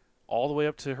 Yeah. All the way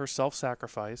up to her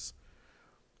self-sacrifice.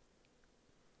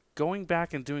 Going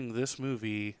back and doing this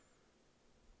movie,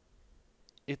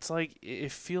 it's like, it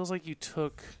feels like you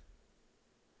took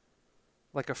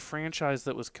like a franchise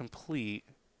that was complete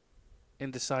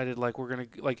and decided like we're going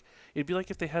to, like, it'd be like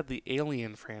if they had the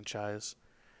Alien franchise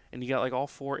and you got like all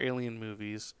 4 Alien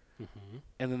movies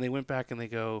and then they went back and they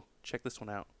go, check this one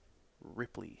out,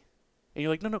 Ripley. And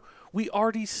you're like, no, we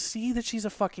already see that she's a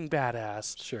fucking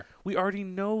badass. Sure. We already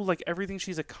know like everything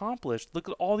she's accomplished. Look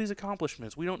at all these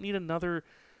accomplishments. We don't need another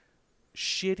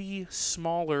shitty,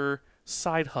 smaller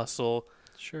side hustle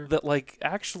that like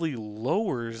actually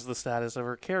lowers the status of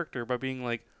her character by being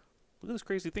like, look at this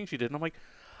crazy thing she did. And I'm like,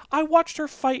 I watched her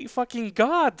fight fucking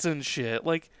gods and shit.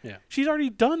 Like, she's already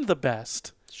done the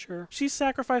best. Sure. She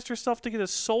sacrificed herself to get a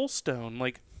soul stone.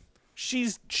 Like,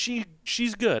 she's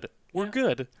good. We're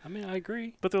good. I mean, I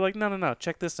agree. But they're like, no,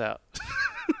 check this out.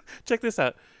 Check this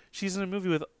out. She's in a movie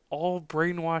with all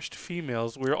brainwashed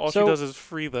females where all she does is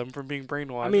free them from being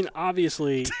brainwashed. I mean,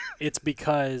 obviously, it's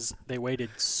because they waited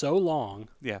so long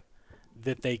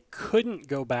that they couldn't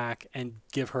go back and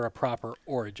give her a proper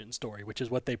origin story, which is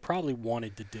what they probably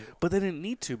wanted to do. But they didn't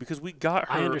need to because we got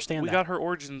her. I understand we got her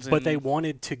origins. But they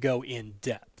wanted to go in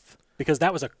depth because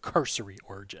that was a cursory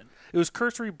origin. It was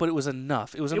cursory, but it was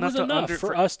enough. It was enough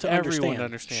for us to everyone understand. to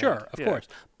understand. Sure, of course.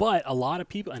 But a lot of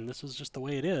people, and this is just the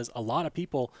way it is, a lot of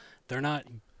people,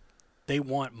 they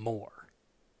want more.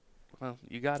 Well,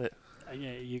 you got it.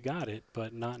 Yeah, you got it,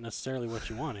 but not necessarily what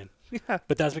you wanted. Yeah.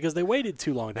 But that's because they waited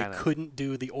too long. They couldn't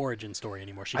do the origin story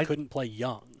anymore. She couldn't play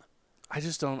young. I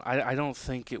just don't. I don't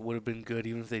think it would have been good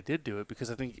even if they did do it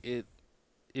because I think it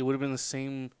would have been the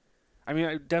same. I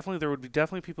mean, there would be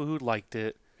definitely people who liked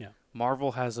it. Yeah.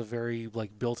 Marvel has a very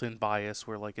like built-in bias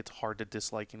where like it's hard to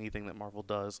dislike anything that Marvel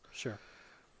does. Sure.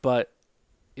 But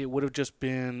it would have just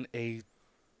been a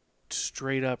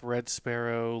straight up Red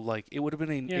Sparrow, like it would have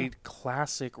been a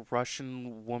classic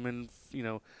Russian woman,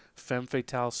 femme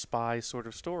fatale spy sort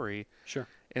of story. Sure.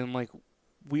 And like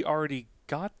we already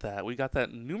got that. We got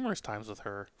that numerous times with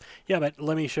her. Yeah, but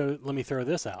let me throw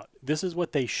this out. This is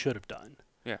what they should have done.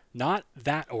 Yeah. Not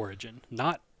that origin,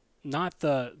 not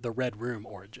the Red Room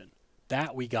origin.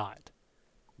 That we got.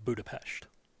 Budapest.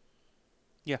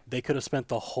 Yeah. They could have spent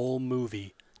the whole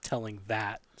movie telling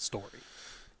that story.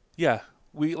 Yeah.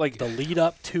 We like the lead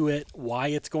up to it, why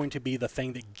it's going to be the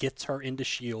thing that gets her into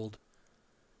S.H.I.E.L.D.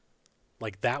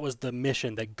 Like that was the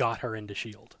mission that got her into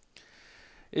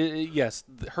S.H.I.E.L.D. Yes,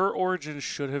 her origin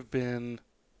should have been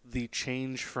the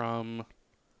change from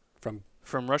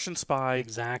Russian spy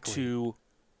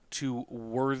to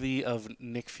worthy of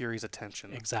Nick Fury's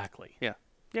attention. Exactly. Yeah.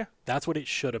 Yeah. That's what it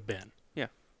should have been. Yeah.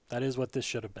 That is what this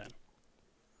should have been.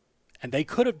 And they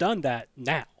could have done that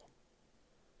now.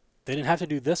 They didn't have to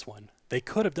do this one. They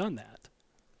could have done that.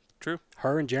 True.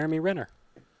 Her and Jeremy Renner.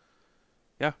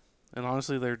 And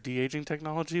honestly, their de-aging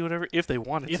technology, whatever, if they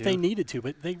wanted to. If they needed to,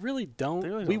 but they really don't. They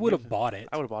really We don't would need have to. bought it.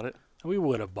 I would have bought it. We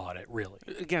would have bought it, really.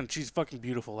 Again, she's fucking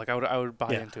beautiful. Like, I would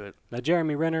buy into it. Now,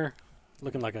 Jeremy Renner,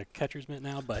 looking like a catcher's mitt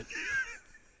now, but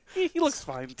He looks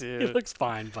fine, too. he looks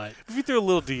fine, but If you threw a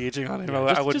little de-aging on him, yeah,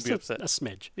 I wouldn't be a upset.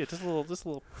 smidge. Yeah, just a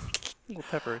little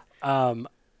pepper.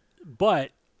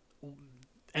 But,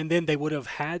 and then they would have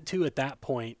had to, at that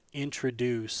point,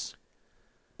 introduce,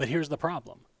 but here's the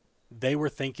problem. They were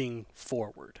thinking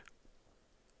forward,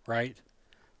 right?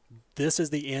 This is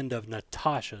the end of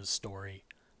Natasha's story,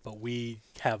 but we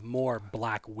have more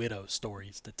Black Widow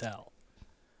stories to tell.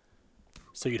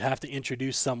 So you'd have to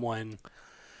introduce someone.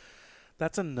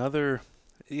 That's another,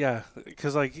 yeah,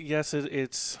 because, like, yes,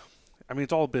 it's, I mean,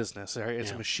 it's all business, right?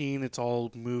 It's a machine, it's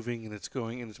all moving, and it's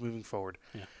going, and it's moving forward.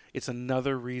 Yeah. It's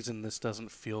another reason this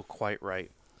doesn't feel quite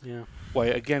right. Yeah. Why,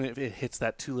 again, it hits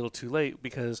that too little too late,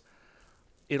 because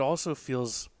it also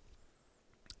feels,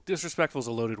 disrespectful is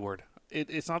a loaded word.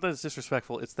 It's not that it's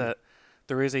disrespectful, it's that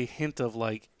there is a hint of,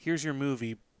 like, here's your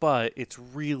movie, but it's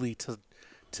really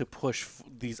to push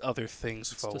these other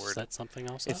things forward. To set something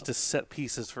else It's up. to set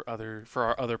pieces for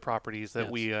our other properties that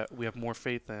we have more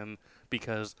faith in,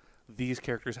 because these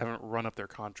characters haven't run up their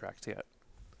contracts yet.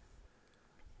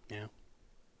 Yeah.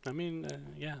 I mean,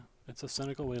 yeah, it's a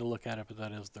cynical way to look at it, but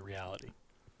that is the reality.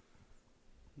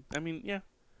 I mean, yeah,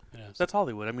 It is. that's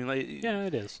Hollywood. I mean, like, Yeah,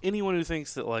 it is. anyone who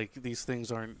thinks that, like, these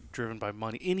things aren't driven by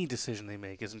money, any decision they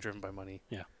make isn't driven by money.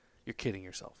 Yeah. You're kidding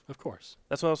yourself. Of course.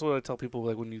 That's also what I tell people,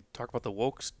 like, when you talk about the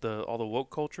woke, all the woke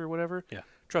culture or whatever. Yeah.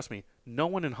 Trust me, no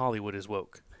one in Hollywood is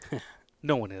woke.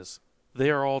 No one is.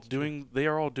 They are all doing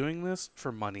this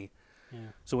for money. Yeah.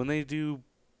 So when they do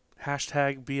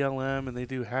hashtag BLM and they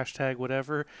do hashtag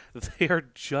whatever, they are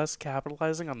just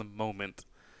capitalizing on the moment.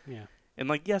 Yeah. And,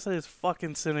 like, yes, that is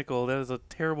fucking cynical. That is a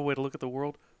terrible way to look at the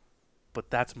world. But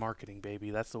that's marketing,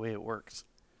 baby. That's the way it works.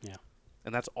 Yeah.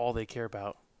 And that's all they care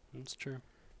about. That's true.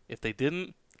 If they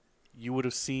didn't, you would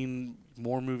have seen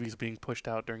more movies being pushed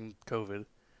out during COVID.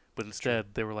 But instead,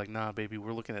 they were like, nah, baby,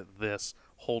 we're looking at this.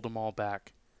 Hold them all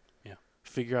back. Yeah.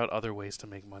 Figure out other ways to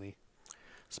make money.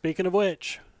 Speaking of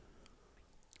which,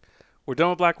 We're done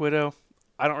with Black Widow.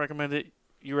 I don't recommend it.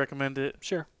 You recommend it.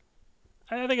 sure.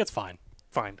 I think it's fine.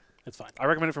 Fine. It's fine. I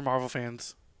recommend it for Marvel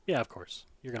fans. Yeah, of course.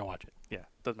 You're going to watch it. Yeah,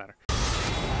 doesn't matter.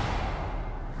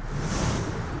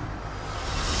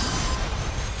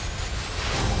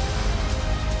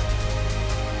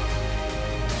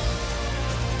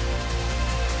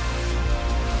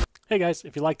 Hey guys,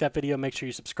 if you like that video, make sure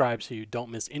you subscribe so you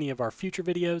don't miss any of our future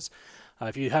videos.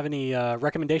 If you have any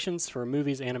recommendations for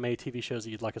movies, anime, TV shows that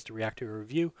you'd like us to react to or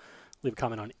review, leave a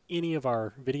comment on any of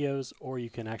our videos, or you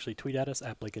can actually tweet at us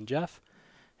at blakeandjeff.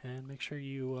 And make sure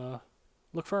you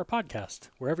look for our podcast.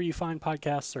 Wherever you find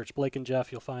podcasts, search Blake and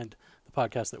Jeff. You'll find the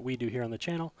podcast that we do here on the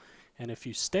channel. And if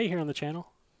you stay here on the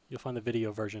channel, you'll find the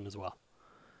video version as well.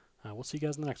 We'll see you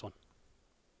guys in the next one.